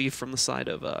utility from the side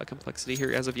of Complexity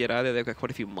here as of yet either. They've got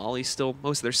quite a few mollies still.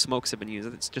 Most of their smokes have been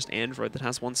used. It's just Android that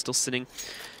has one still sitting.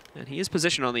 And he is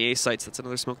positioned on the A sites. That's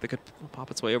another smoke that could pop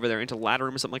its way over there into ladder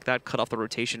room or something like that. Cut off the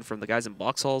rotation from the guys in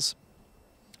box halls.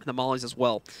 And the mollies as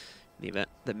well. In the event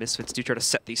that Misfits do try to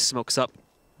set these smokes up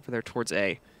over there towards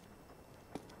A.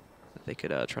 They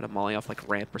could try to molly off like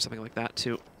ramp or something like that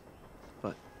too.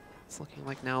 But it's looking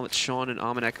like now that Sean and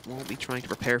Amanek won't be trying to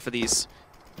prepare for these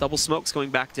double smokes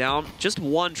going back down. Just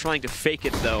one trying to fake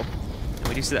it though. And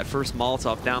we do see that first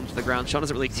Molotov down to the ground. Sean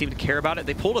doesn't really seem to care about it.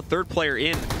 They pulled a third player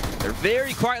in. They're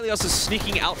very quietly also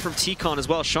sneaking out from T-Con as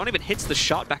well. Sean even hits the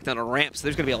shot back down a ramp, so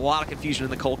there's going to be a lot of confusion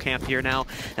in the coL camp here now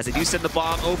as they do send the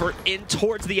bomb over in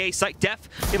towards the A site. Def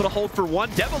able to hold for one.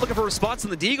 Devo looking for a response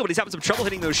on the Deagle, but he's having some trouble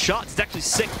hitting those shots. It's actually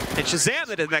Sick and Shazam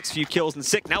that did the next few kills, and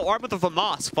Sick now armed with a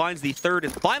FAMAS finds the third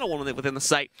and final one within the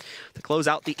site to close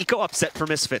out the eco upset for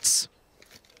Misfits.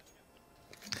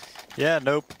 Yeah,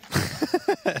 nope.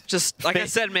 Just like I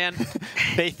said, man.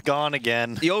 Faith gone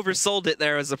again. You oversold it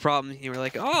there was the problem. You were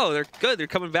like, oh, they're good, they're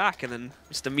coming back, and then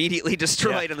just immediately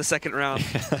destroyed in the second round.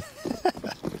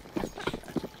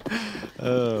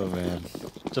 Oh, man.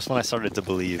 Just when I started to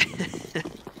believe.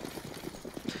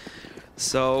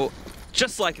 So,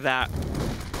 just like that,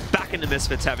 back into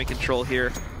Misfits having control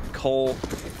here. coL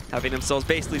having themselves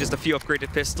basically just a few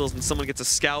upgraded pistols, and someone gets a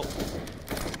scout.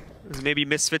 Maybe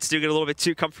Misfits do get a little bit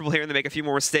too comfortable here and they make a few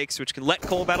more mistakes, which can let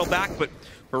coL battle back. But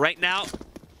for right now,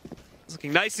 it's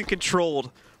looking nice and controlled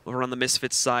over on the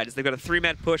Misfits side as they've got a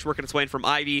 3-man push working its way in from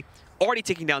Ivy. Already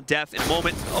taking down Def in a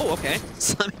moment. Oh, okay.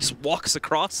 Slimy just walks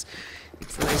across.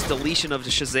 It's a nice deletion of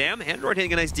the Shazam. Android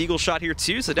hitting a nice Deagle shot here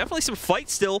too. So definitely some fight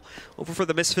still over for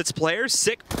the Misfits players.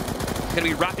 Sick. Going to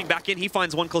be wrapping back in. He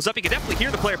finds one close up. You can definitely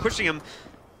hear the player pushing him.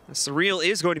 Surreal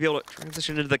is going to be able to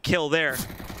transition into the kill there.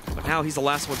 But now he's the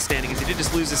last one standing as he did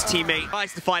just lose his teammate.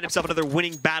 Tries to find himself another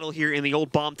winning battle here in the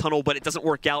old bomb tunnel, but it doesn't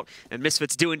work out. And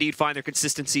Misfits do indeed find their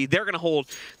consistency. They're going to hold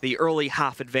the early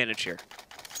half advantage here.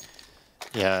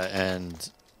 Yeah,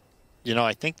 and you know,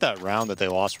 I think that round that they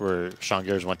lost where Sean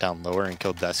Gears went down lower and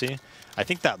killed Desi, I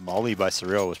think that molly by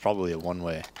Surreal was probably a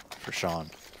one-way for Sean.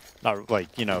 Not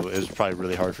like, you know, it was probably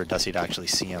really hard for Desi to actually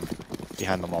see him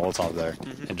behind the Molotov there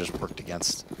and just worked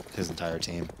against his entire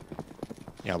team.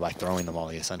 You know, by throwing the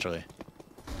molly, essentially.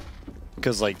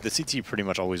 Because, like, the CT pretty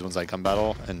much always wins that gun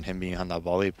battle, and him being on that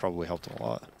volley probably helped him a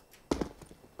lot.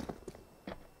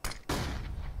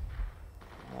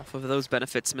 Off of those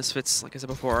benefits, Misfits, like I said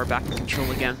before, are back in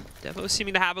control again. Devo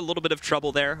seeming to have a little bit of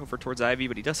trouble there over towards Ivy,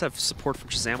 but he does have support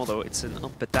from Shazam, although it's an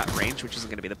ump at that range, which isn't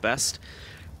going to be the best.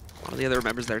 A lot of the other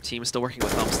members of their team is still working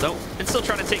with umps, though, and still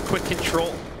trying to take quick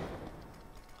control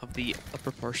of the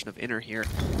upper portion of inner here,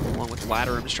 along with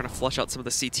ladder. I'm just trying to flush out some of the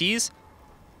CTs.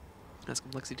 As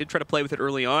Complexity did try to play with it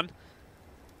early on.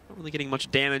 Not really getting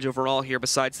much damage overall here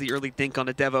besides the early dink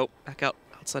onto Devo. Back out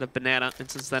outside of Banana,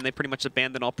 and since then they pretty much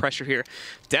abandoned all pressure here.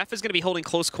 Def is going to be holding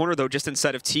close corner though, just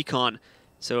inside of T-Con.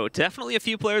 So definitely a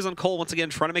few players on coL once again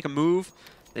trying to make a move.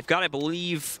 They've got, I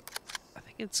believe,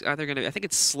 I think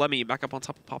it's Slemmy back up on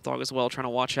top of Pop Dog as well, trying to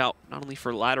watch out not only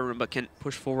for ladder room, but can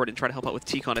push forward and try to help out with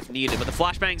T-Con if needed. But the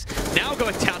flashbangs now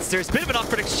going downstairs. Bit of an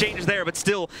awkward exchange there, but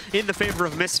still in the favor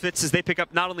of Misfits as they pick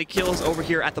up not only kills over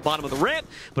here at the bottom of the ramp,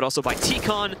 but also by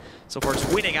T-Con. So far, it's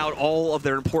winning out all of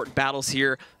their important battles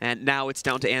here. And now it's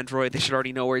down to Android. They should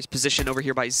already know where he's positioned over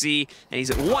here by Z. And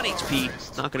he's at 1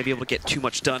 HP. Not going to be able to get too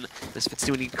much done. Misfits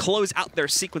do need to close out their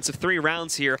sequence of 3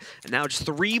 rounds here. And now just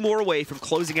 3 more away from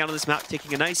closing out on this map,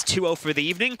 taking a nice 2-0 for the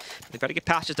evening. They've got to get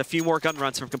past just a few more gun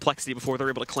runs from Complexity before they're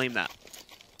able to claim that.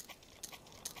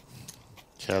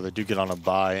 Yeah, they do get on a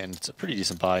buy, and it's a pretty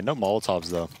decent buy. No Molotovs,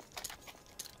 though.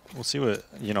 We'll see what,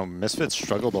 you know, Misfits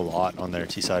struggled a lot on their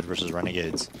T-side versus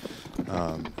Renegades.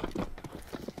 But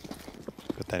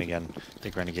then again, I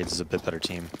think Renegades is a bit better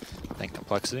team than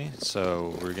Complexity.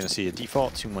 So we're going to see a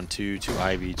default 2-1-2, 2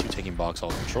 Ivy, 2 taking box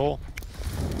all control.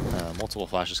 Multiple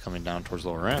flashes coming down towards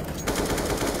lower ramp.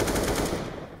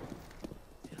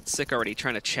 Sick already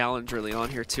trying to challenge early on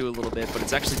here too a little bit, but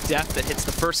it's actually Def that hits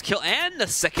the first kill and the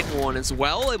second one as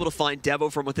well. Able to find Devo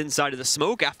from within side of the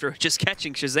smoke after just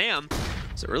catching Shazam.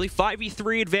 So early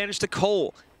 5v3 advantage to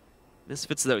coL.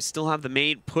 Misfits though still have the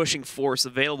main pushing force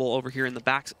available over here in the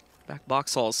back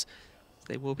box halls.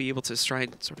 They will be able to try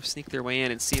and sort of sneak their way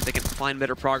in and see if they can find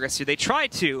better progress here. They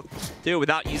tried to do it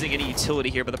without using any utility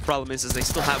here, but the problem is they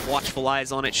still have watchful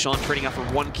eyes on it. Sean trading out for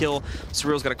 1 kill.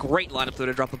 Surreal's got a great lineup though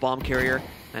to drop the bomb carrier,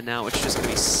 and now it's just going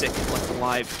to be Sick left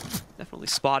alive. Definitely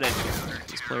spotted.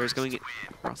 These players going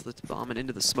across the bomb and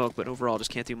into the smoke, but overall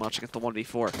just can't do much against the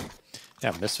 1v4.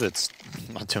 Yeah, Misfits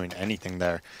not doing anything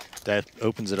there. that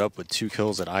opens it up with 2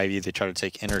 kills at Ivy. They try to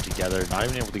take inner together, not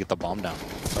even able to get the bomb down.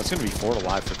 So that's going to be 4 to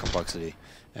live for Complexity,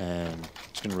 and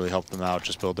it's going to really help them out,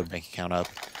 just build their bank account up,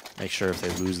 make sure if they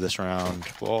lose this round,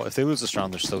 well, if they lose this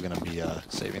round, they're still going to be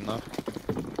saving though.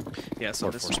 Yeah,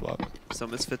 so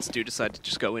Misfits do decide to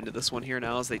just go into this one here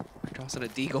now as they tossing a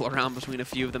deagle around between a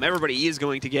few of them. Everybody is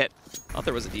going to get... I thought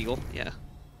there was a deagle, yeah.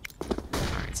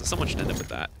 Alright, so someone should end up with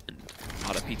that, and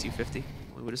not a P250,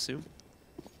 we would assume.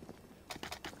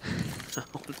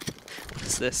 What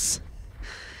is this?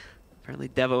 Apparently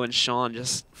Devo and Sean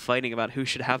just fighting about who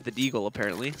should have the deagle,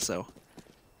 apparently, so...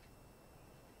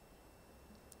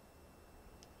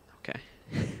 Okay.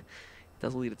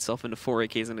 Does lead itself into 4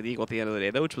 AKs and a deagle at the end of the day,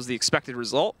 though, which was the expected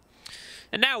result.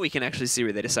 And now we can actually see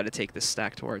where they decide to take this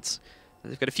stack towards.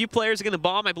 They've got a few players again. The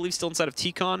bomb, I believe, still inside of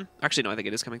T-Con. Actually, no, I think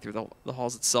it is coming through the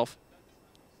halls itself.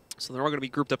 So they're all going to be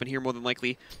grouped up in here more than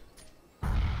likely.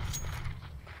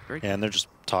 Yeah, and they're just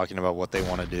talking about what they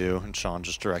want to do, and Sean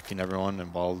just directing everyone.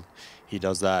 And while he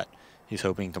does that, he's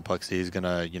hoping Complexity is going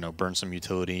to, you know, burn some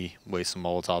utility, waste some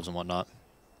Molotovs and whatnot.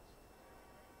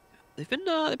 They've been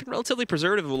relatively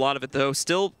preservative of a lot of it, though.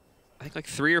 Still, I think like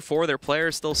 3 or 4 of their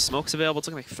players still smokes available. It's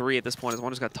looking like 3 at this point, as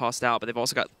one just got tossed out. But they've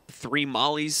also got 3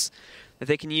 mollies that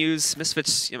they can use.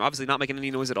 Misfits, you know, obviously not making any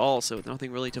noise at all, so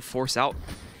nothing really to force out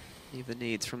any of the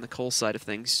nades from the coL side of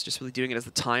things. Just really doing it as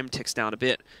the time ticks down a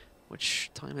bit,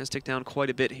 which time has ticked down quite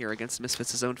a bit here against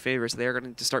Misfits' own favor. So they're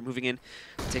going to start moving in,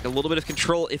 take a little bit of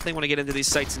control if they want to get into these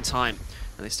sites in time.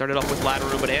 And they started off with ladder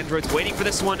room, but Android's waiting for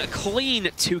this one. A clean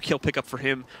 2-kill pickup for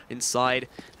him inside,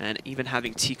 and even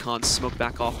having T-Con smoke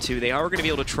back off too. They are going to be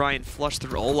able to try and flush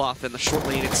through Olaf and the short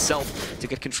lane itself to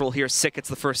get control here. Sick gets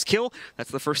the first kill. That's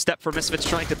the first step for Misfits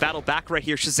trying to battle back right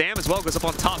here. Shazam as well goes up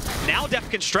on top. Now Def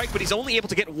can strike, but he's only able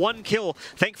to get 1 kill.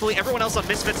 Thankfully, everyone else on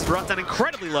Misfits is brought down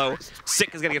incredibly low.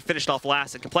 Sick is going to get finished off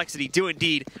last, and Complexity do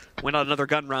indeed win out another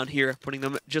gun round here, putting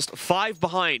them just 5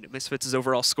 behind Misfits'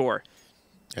 overall score.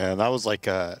 Yeah, that was like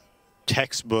a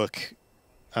textbook,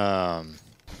 you know,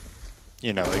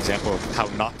 example of how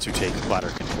not to take ladder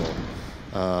control.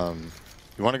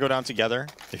 You want to go down together.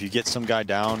 If you get some guy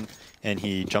down and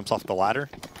he jumps off the ladder,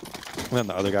 then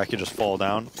the other guy can just fall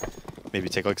down, maybe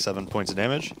take like 7 points of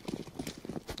damage.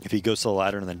 If he goes to the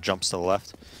ladder and then jumps to the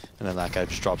left, and then that guy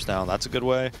just drops down, that's a good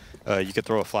way. You could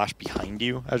throw a flash behind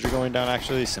you as you're going down,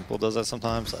 actually. Simple does that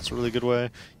sometimes. That's a really good way.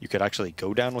 You could actually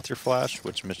go down with your flash,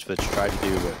 which Misfits tried to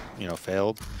do, but, you know,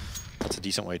 failed. That's a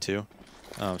decent way, too.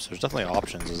 So there's definitely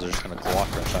options, as they're just going to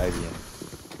Glock rush Ivy and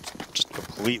just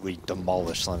completely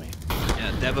demolish Slemmy.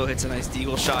 Yeah, Devo hits a nice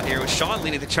deagle shot here with Sean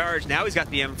leading the charge. Now he's got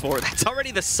the M4. That's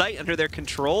already the site under their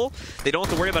control. They don't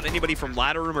have to worry about anybody from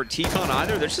ladder room or T-Con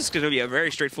either. There's just going to be a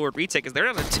very straightforward retake, because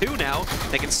they're down to 2 now.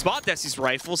 They can spot Desi's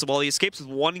rifle, so while he escapes with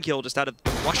 1 kill just out of the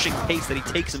rushing pace that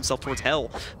he takes himself towards hell.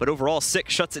 But overall, Sick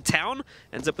shuts it down,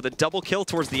 ends up with a double kill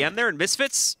towards the end there, and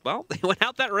Misfits, well, they went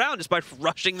out that round just by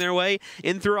rushing their way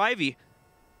in through Ivy.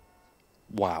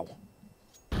 Wow.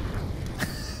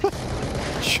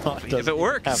 Sean doesn't if it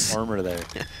works. have armor there.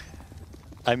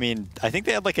 I mean, I think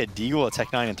they had like a deagle, a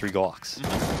Tech 9, and 3 Glocks.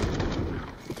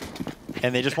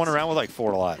 And they just went around with like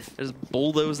 4 alive. Just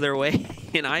bulldoze their way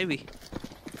in Ivy.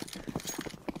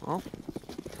 Well,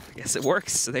 I guess it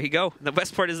works. So there you go. And the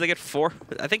best part is they get 4,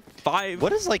 I think 5.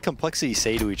 What does like Complexity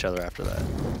say to each other after that?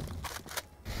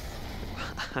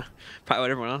 Probably what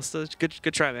everyone else does.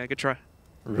 Good try, man. Good try.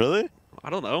 Really?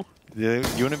 I don't know. You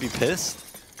wouldn't be pissed?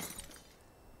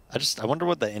 I wonder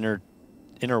what the inner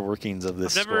workings of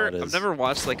this squad is. I've never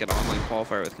watched like an online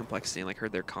qualifier with Complexity and like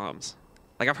heard their comms.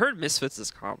 Like I've heard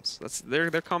Misfits' comms. That's their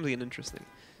comms get interesting.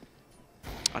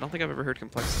 I don't think I've ever heard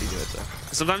Complexity do it though.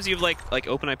 Sometimes you have like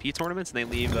open IP tournaments and they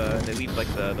leave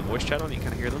like the voice chat on. You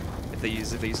kind of hear them if they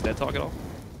use dead talk at all.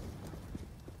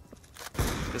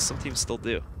 Because some teams still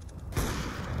do.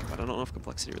 But I don't know if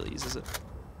Complexity really uses it.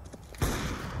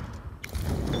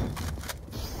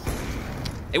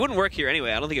 It wouldn't work here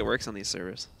anyway. I don't think it works on these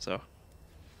servers. So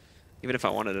even if I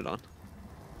wanted it on,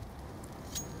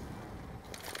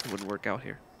 it wouldn't work out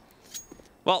here.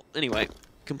 Well, anyway,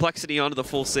 Complexity onto the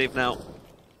full save now.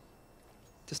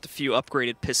 Just a few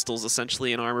upgraded pistols,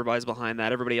 essentially, and armor buys behind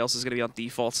that. Everybody else is going to be on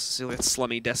defaults. So we got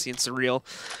Slummy, Desi, and Surreal.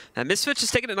 And Misfits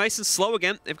just taking it nice and slow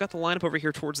again. They've got the lineup over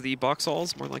here towards the box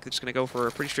halls. More likely just going to go for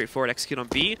a pretty straightforward execute on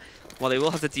B, while they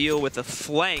will have to deal with the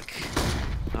flank.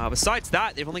 Besides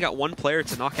that, they've only got 1 player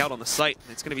to knock out on the site.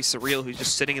 It's going to be Surreal, who's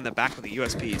just sitting in the back with the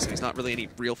USP, so he's not really any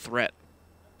real threat.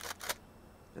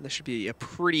 And this should be a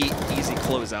pretty easy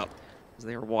closeout, as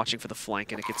they are watching for the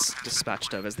flank, and it gets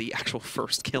dispatched of as the actual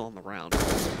first kill on the round.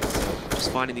 So just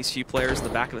finding these few players in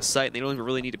the back of the site, and they don't even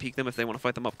really need to peek them if they want to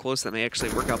fight them up close. That may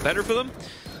actually work out better for them.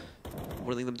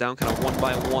 whittling them down kind of one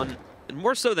by one. And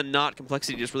more so than not,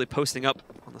 Complexity just really posting up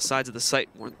on the sides of the site.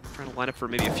 More trying to line up for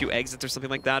maybe a few exits or something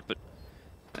like that, but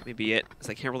that may be it, as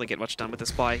they can't really get much done with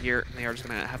this buy here. They are just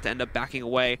going to have to end up backing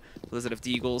away. Blizzard of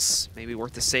Deagles, maybe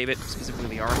worth to save it,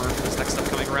 specifically the armor for this next stuff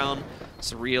coming around.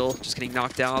 Surreal just getting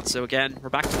knocked out. So again, we're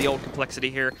back to the old Complexity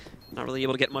here. Not really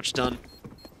able to get much done.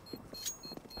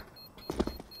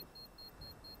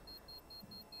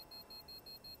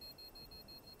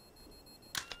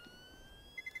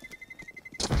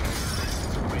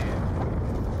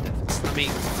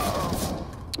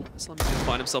 Slim's going to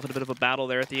find himself in a bit of a battle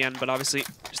there at the end, but obviously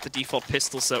just the default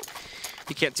pistol, so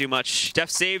he can't do much.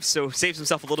 Def saves, so saves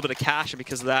himself a little bit of cash, and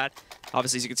because of that,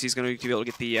 obviously, as you can see, he's going to be able to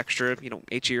get the extra,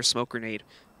 HE or smoke grenade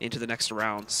into the next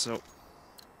round, so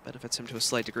benefits him to a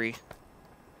slight degree.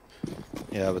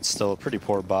 Yeah, but still a pretty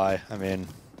poor buy. I mean,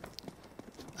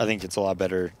 I think it's a lot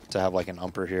better to have like an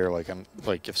umper here, like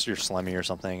if you're Slemmy or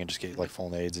something, and just get like full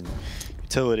nades and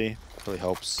utility. Really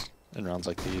helps in rounds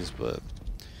like these, but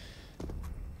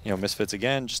Misfits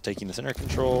again, just taking this inner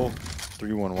control.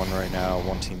 3-1-1 right now,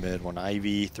 one team mid, one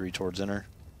Ivy, 3 towards inner.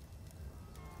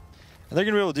 And they're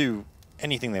gonna be able to do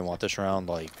anything they want this round,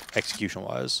 like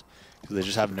execution-wise, because they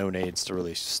just have no nades to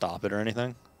really stop it or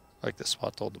anything. Like this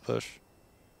spot told to push.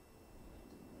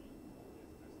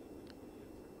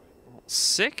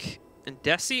 Sick and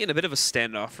Desi in a bit of a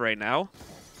standoff right now.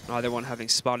 Neither one having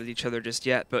spotted each other just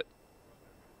yet, but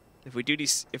if we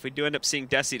do end up seeing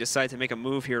Desi decide to make a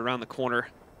move here around the corner,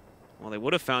 well, they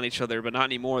would have found each other, but not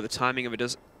anymore. The timing of it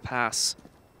does pass.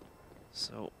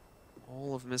 So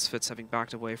all of Misfits having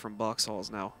backed away from box halls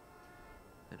now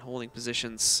and holding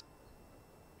positions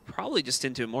probably just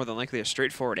into more than likely a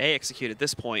straightforward A execute at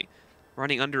this point.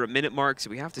 Running under a minute mark, so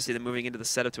we have to see them moving into the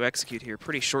setup to execute here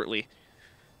pretty shortly.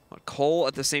 But coL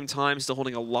at the same time still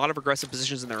holding a lot of aggressive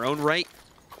positions in their own right.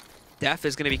 Def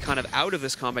is going to be kind of out of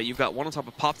this combat. You've got one on top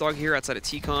of Pop Dog here outside of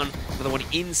T-Con, another one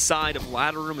inside of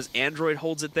Ladder Room as Android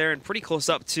holds it there, and pretty close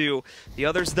up to the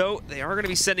others, though. They are going to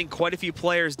be sending quite a few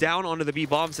players down onto the B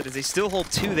bomb site as they still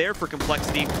hold 2 there for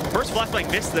Complexity. First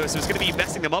flashbang missed, though, so it's going to be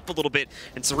messing them up a little bit,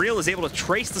 and Surreal is able to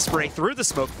trace the spray through the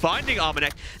smoke, finding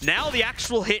Omenek. Now the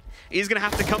actual hit is going to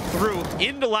have to come through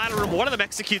into Ladder Room. One of them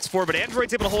executes for, but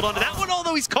Android's able to hold on to that one,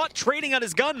 although he's caught trading on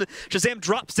his gun. Shazam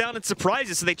drops down and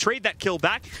surprises, so they trade that kill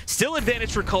back. Still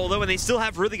advantage for coL, though, and they still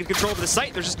have really good control over the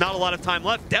site. There's just not a lot of time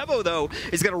left. Devo, though,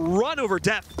 is going to run over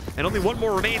Def, and only one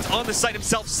more remains on the site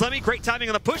himself. Slemmy, great timing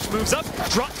on the push, moves up,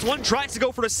 drops one, tries to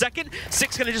go for a second.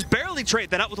 Six going to just barely trade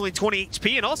that out with only 20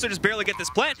 HP, and also just barely get this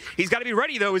plant. He's got to be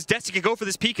ready, though, as Desi can go for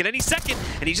this peek at any second,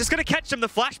 and he's just going to catch him. The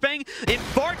flashbang in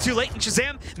far too late, and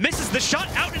Shazam misses the shot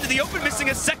out into the open, missing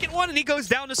a second one, and he goes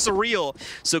down to Surreal.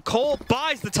 So coL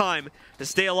buys the time to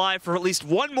stay alive for at least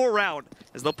one more round,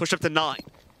 as they'll push up to 9.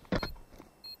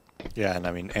 Yeah, and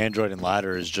I mean, Android and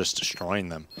Ladder is just destroying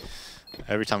them.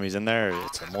 Every time he's in there,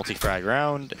 it's a multi-frag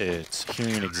round. It's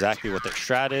hearing exactly what their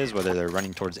strat is, whether they're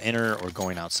running towards inner or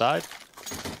going outside.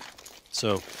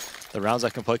 So the rounds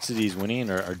that Complexity is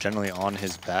winning are generally on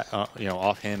his back,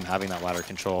 off him having that ladder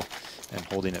control and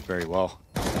holding it very well.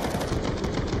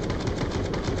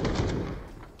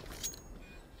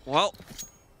 Well,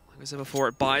 like I said before,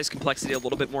 it buys Complexity a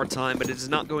little bit more time, but it is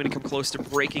not going to come close to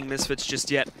breaking Misfits just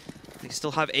yet. They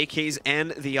still have AKs and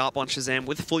the op on Shazam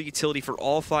with full utility for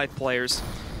all 5 players.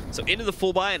 So into the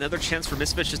full buy, another chance for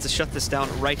Misfits just to shut this down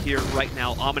right here, right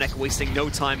now. Omenek wasting no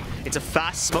time. It's a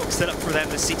fast smoke setup for them.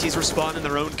 The CTs respond in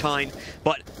their own kind,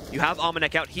 but you have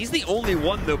Omenek out. He's the only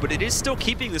one, though, but it is still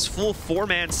keeping this full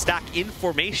 4-man stack in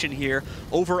formation here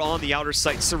over on the outer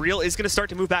site. Surreal is going to start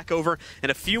to move back over,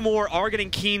 and a few more are getting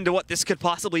keen to what this could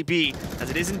possibly be, as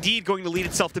it is indeed going to lead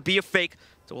itself to be a fake,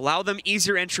 to allow them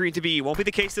easier entry into B. Won't be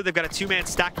the case, though. They've got a 2-man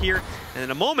stack here, and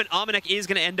in a moment, Omenek is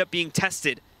going to end up being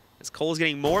tested, as coL is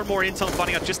getting more and more intel and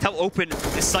finding out just how open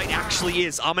this site actually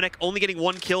is. Omenek only getting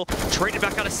 1 kill, traded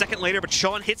back out a second later, but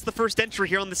Sean hits the first entry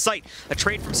here on the site. A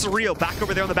trade from Surreal back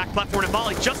over there on the back platform, and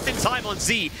Molly just in time on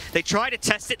Z. They try to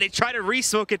test it, they try to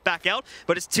re-smoke it back out,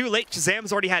 but it's too late.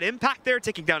 Shazam's already had impact there,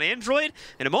 taking down Android.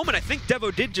 In a moment, I think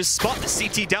Devo did just spot the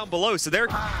CT down below, so they're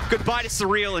goodbye to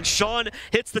Surreal, and Sean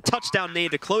hits the touchdown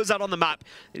nade to close out on the map.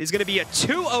 It is going to be a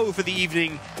 2-0 for the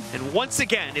evening, and once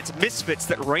again, it's Misfits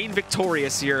that reign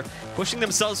victorious here, pushing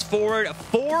themselves forward.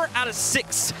 4 out of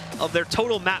 6 of their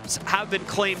total maps have been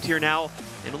claimed here now,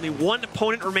 and only 1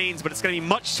 opponent remains, but it's going to be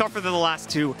much tougher than the last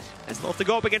 2, as they'll have to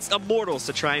go up against Immortals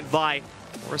to try and vie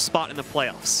for a spot in the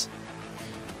playoffs.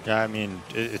 Yeah, I mean,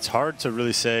 it's hard to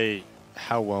really say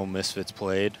how well Misfits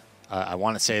played. I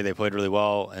want to say they played really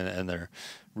well, and they're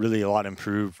really a lot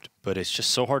improved, but it's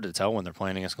just so hard to tell when they're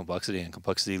playing against Complexity, and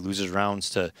Complexity loses rounds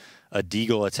to a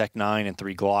Deagle, a Tech 9, and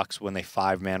 3 Glocks when they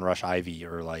 5-man rush Ivy,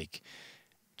 or like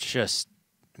just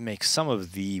make some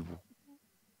of the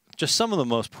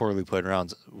most poorly played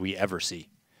rounds we ever see.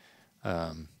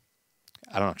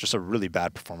 I don't know, just a really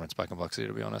bad performance by Complexity,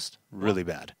 to be honest. Really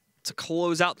bad. To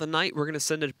close out the night, we're going to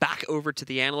send it back over to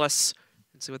the analysts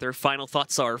and see what their final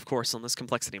thoughts are, of course, on this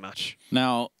Complexity match.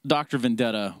 Now, Dr.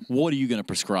 Vendetta, what are you going to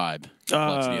prescribe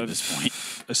Complexity at this point?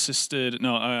 Assisted,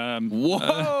 no.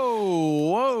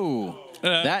 Whoa.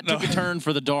 That took a turn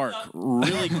for the dark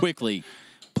really quickly.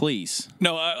 Please.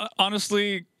 No,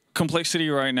 honestly, Complexity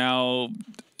right now,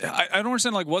 I don't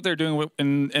understand like what they're doing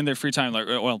in their free time. Like,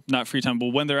 well, not free time, but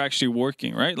when they're actually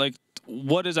working, right? Like,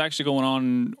 what is actually going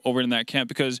on over in that camp?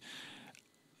 Because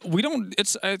we don't.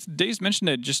 It's Dave's mentioned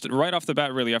it just right off the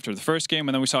bat, really, after the first game,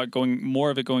 and then we saw it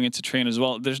more of it going into train as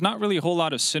well. There's not really a whole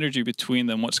lot of synergy between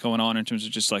them. What's going on in terms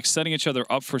of just like setting each other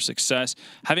up for success,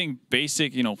 having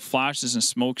basic, flashes and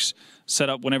smokes set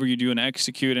up whenever you do an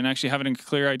execute, and actually having a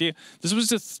clear idea. This was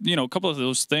just a couple of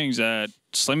those things that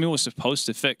Slimmy was supposed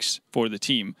to fix for the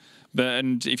team,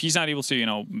 and if he's not able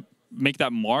to, make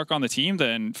that mark on the team,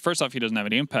 then first off, he doesn't have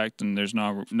any impact, and there's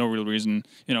no real reason,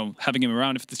 having him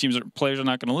around if the players are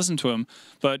not going to listen to him.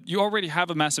 But you already have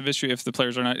a massive issue if the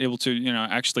players are not able to,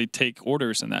 actually take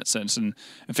orders in that sense and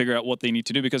figure out what they need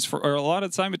to do. Because for a lot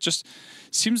of the time, it just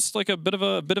seems like a bit of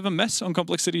a mess on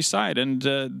Complexity's side, and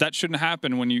that shouldn't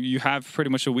happen when you have pretty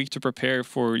much a week to prepare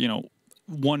for,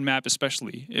 one map,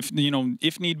 especially if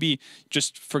need be,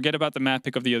 just forget about the map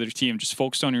pick of the other team, just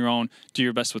focus on your own, do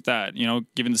your best with that,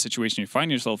 given the situation you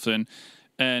find yourself in.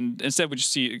 And instead we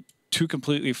just see 2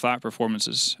 completely flat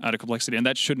performances out of Complexity, and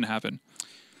that shouldn't happen.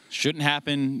 Shouldn't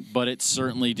happen, but it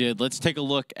certainly did. Let's take a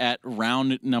look at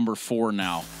round number 4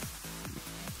 now.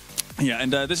 Yeah,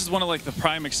 and this is one of like the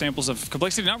prime examples of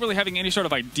Complexity not really having any sort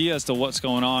of idea as to what's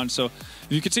going on. So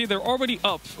you can see they're already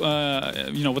up,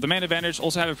 with a man advantage,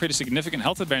 also have a pretty significant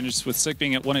health advantage with Sick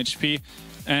being at 1 HP.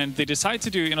 And they decide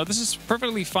to do, this is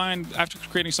perfectly fine after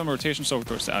creating some rotations over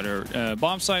towards the outer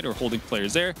bomb site or holding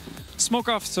players there. Smoke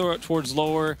off towards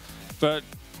lower, but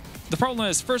the problem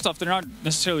is, first off, they're not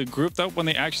necessarily grouped up when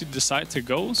they actually decide to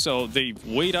go. So they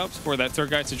wait up for that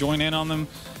third guy to join in on them.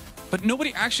 But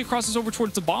nobody actually crosses over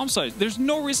towards the bomb site. There's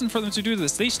no reason for them to do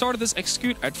this. They started this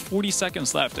execute at 40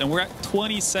 seconds left, and we're at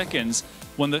 20 seconds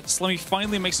when the Slimmy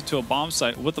finally makes it to a bomb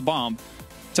site with the bomb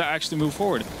to actually move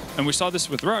forward. And we saw this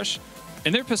with Rush.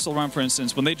 In their pistol round, for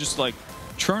instance, when they just like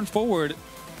churn forward,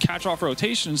 catch off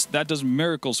rotations, that does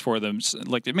miracles for them.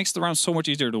 Like, it makes the round so much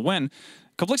easier to win.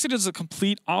 Complexity does the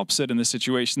complete opposite in this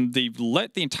situation. They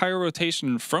let the entire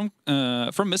rotation from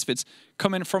Misfits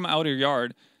come in from outer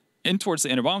yard in towards the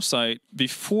inner bomb site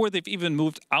before they've even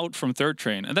moved out from third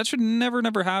train. And that should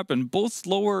never happen. Both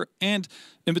lower and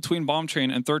in between bomb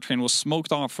train and third train was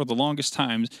smoked off for the longest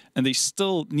times, and they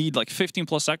still need like 15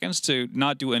 plus seconds to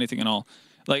not do anything at all.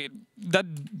 Like,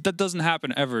 that doesn't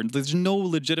happen ever. There's no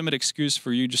legitimate excuse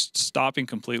for you just stopping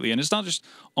completely. And it's not just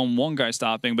on one guy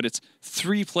stopping, but it's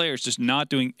 3 players just not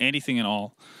doing anything at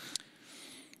all.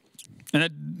 And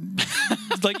that,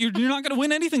 like, you're not going to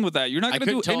win anything with that. You're not going to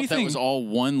do anything. I couldn't tell if that was all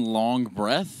one long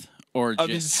breath, or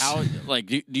just how, like,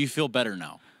 do you feel better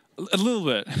now? A little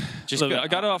bit. Just I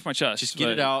got it off my chest. Just get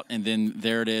it out, and then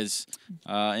there it is.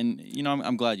 And,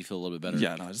 I'm glad you feel a little bit better.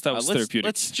 Yeah, no, that was therapeutic.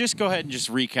 Let's just go ahead and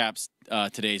just recap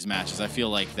today's matches. I feel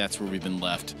like that's where we've been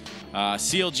left.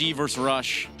 CLG versus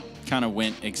Rush kind of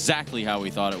went exactly how we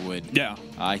thought it would. Yeah.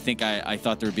 I think I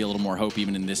thought there would be a little more hope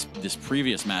even in this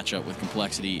previous matchup with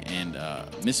Complexity and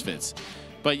Misfits.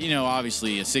 But,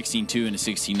 obviously a 16-2 and a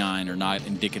 16-9 are not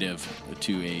indicative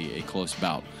to a close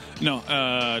bout. No,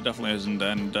 definitely isn't.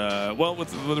 And, well,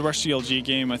 with the Rush CLG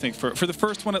game, I think for the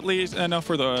first one at least, no,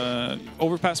 for the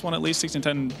Overpass one at least,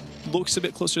 16-10 looks a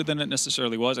bit closer than it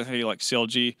necessarily was. I think, like,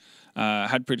 CLG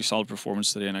had pretty solid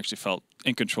performance today and actually felt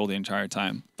in control the entire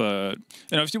time. But,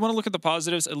 if you want to look at the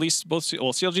positives, at least both,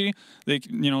 CLG, they,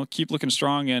 keep looking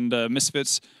strong, and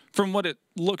Misfits, from what it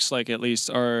looks like at least,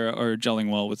 are gelling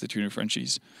well with the 2 new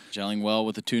Frenchies. Gelling well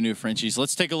with the 2 new Frenchies.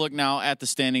 Let's take a look now at the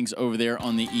standings over there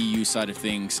on the EU side of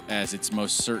things, as it's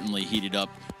most certainly heated up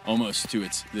almost to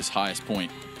this highest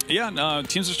point. Yeah,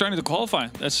 teams are starting to qualify.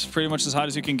 That's pretty much as hot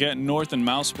as you can get. North and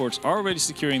Mouse Sports are already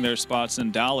securing their spots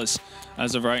in Dallas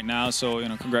as of right now, so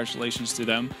congratulations to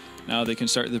them. Now they can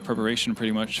start the preparation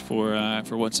pretty much for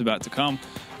what's about to come.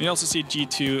 You also see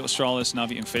G2, Australis,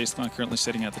 Navi, and FaceClan currently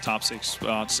sitting at the top 6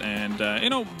 spots. And,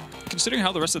 considering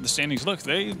how the rest of the standings look,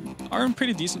 they are in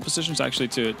pretty decent positions actually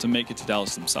to make it to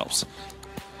Dallas themselves.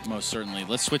 Most certainly.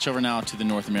 Let's switch over now to the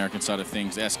North American side of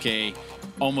things. SK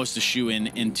almost a shoe-in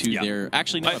into their...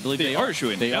 Actually, no, I believe they are a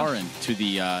shoe-in. They are into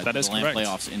the LAN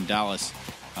playoffs in Dallas.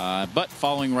 But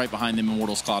following right behind them,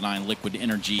 Immortals, Cloud9, Liquid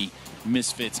Energy,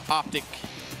 Misfits, Optic,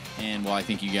 and, well, I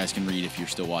think you guys can read if you're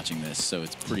still watching this, so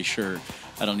it's pretty sure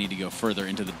I don't need to go further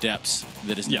into the depths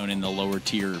that is known in the lower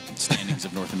tier standings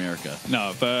of North America.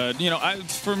 No, but, you know,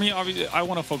 for me, obviously, I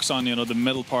want to focus on, you know, the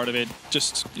middle part of it.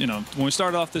 Just, you know, when we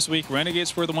started off this week,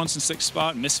 Renegades were the ones in 6th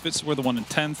spot, Misfits were the one in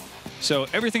 10th. So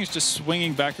everything's just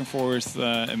swinging back and forth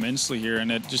immensely here,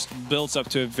 and it just builds up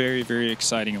to a very, very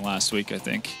exciting last week, I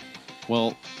think.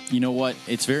 Well, you know what?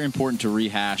 It's very important to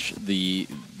rehash the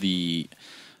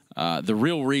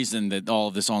real reason that all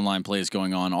of this online play is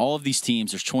going on. All of these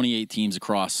teams, there's 28 teams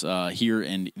across here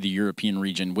in the European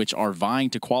region, which are vying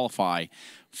to qualify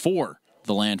for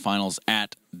the LAN finals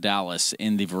at Dallas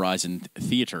in the Verizon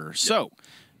Theater. So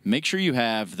make sure you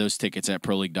have those tickets at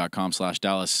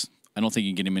proleague.com/Dallas. I don't think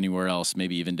you can get them anywhere else.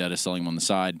 Maybe even Vendetta selling them on the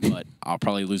side, but I'll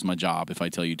probably lose my job if I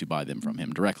tell you to buy them from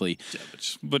him directly. Yeah,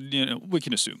 but you know, we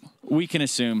can assume. We can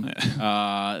assume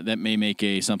that may make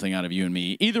something out of you and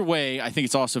me. Either way, I think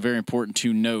it's also very important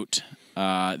to note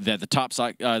that the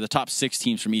top 6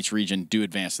 teams from each region do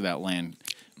advance to that LAN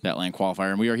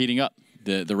qualifier, and we are heating up.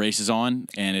 The race is on,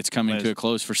 and it's coming to a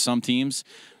close for some teams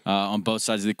on both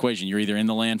sides of the equation. You're either in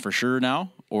the LAN for sure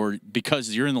now, or because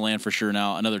you're in the LAN for sure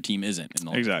now, another team isn't in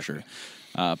the LAN for sure.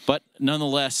 But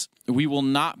nonetheless, we will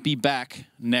not be back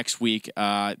next week.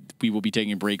 We will be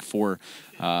taking a break for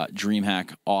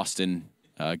DreamHack Austin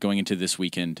going into this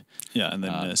weekend. Yeah, and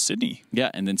then Sydney.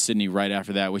 Yeah, and then Sydney right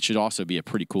after that, which should also be a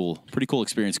pretty cool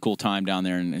experience, cool time down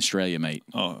there in Australia, mate.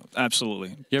 Oh, absolutely.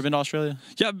 You ever been to Australia?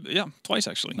 Yeah, twice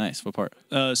actually. Nice. What part?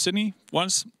 Sydney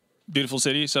once. Beautiful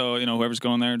city, so you know whoever's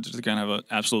going there, just gonna have an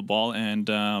absolute ball. And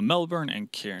Melbourne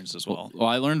and Cairns as well. Well,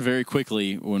 I learned very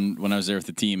quickly when I was there with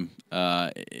the team.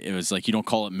 It was like you don't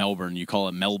call it Melbourne, you call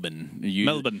it Melbourne.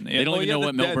 Melbourne. They don't even know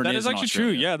what Melbourne is. That is actually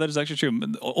true. Yeah, that is actually true.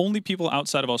 Only people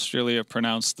outside of Australia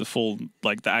pronounce the full,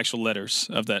 like the actual letters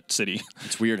of that city.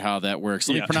 It's weird how that works.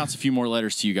 Let me pronounce a few more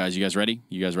letters to you guys. You guys ready?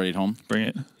 You guys ready at home? Bring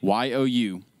it.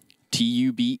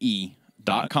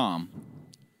 YOUTUBE.com.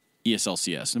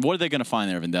 ESLCS. And what are they going to find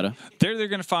there, Vendetta? They're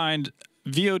going to find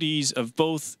VODs of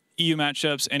both EU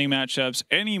matchups, any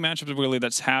matchups really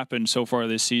that's happened so far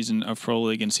this season of Pro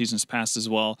League and seasons past as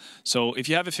well. So if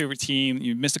you have a favorite team,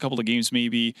 you missed a couple of games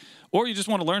maybe, or you just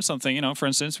want to learn something, you know, for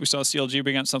instance, we saw CLG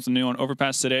bring out something new on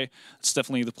Overpass today. It's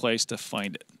definitely the place to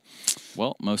find it.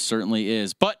 Well, most certainly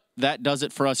is. But that does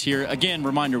it for us here. Again,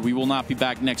 reminder, we will not be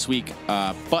back next week,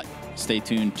 but stay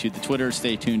tuned to the Twitter,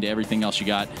 stay tuned to everything else you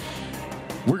got.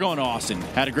 We're going to Austin.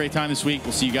 Had a great time this week.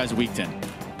 We'll see you guys at week 10.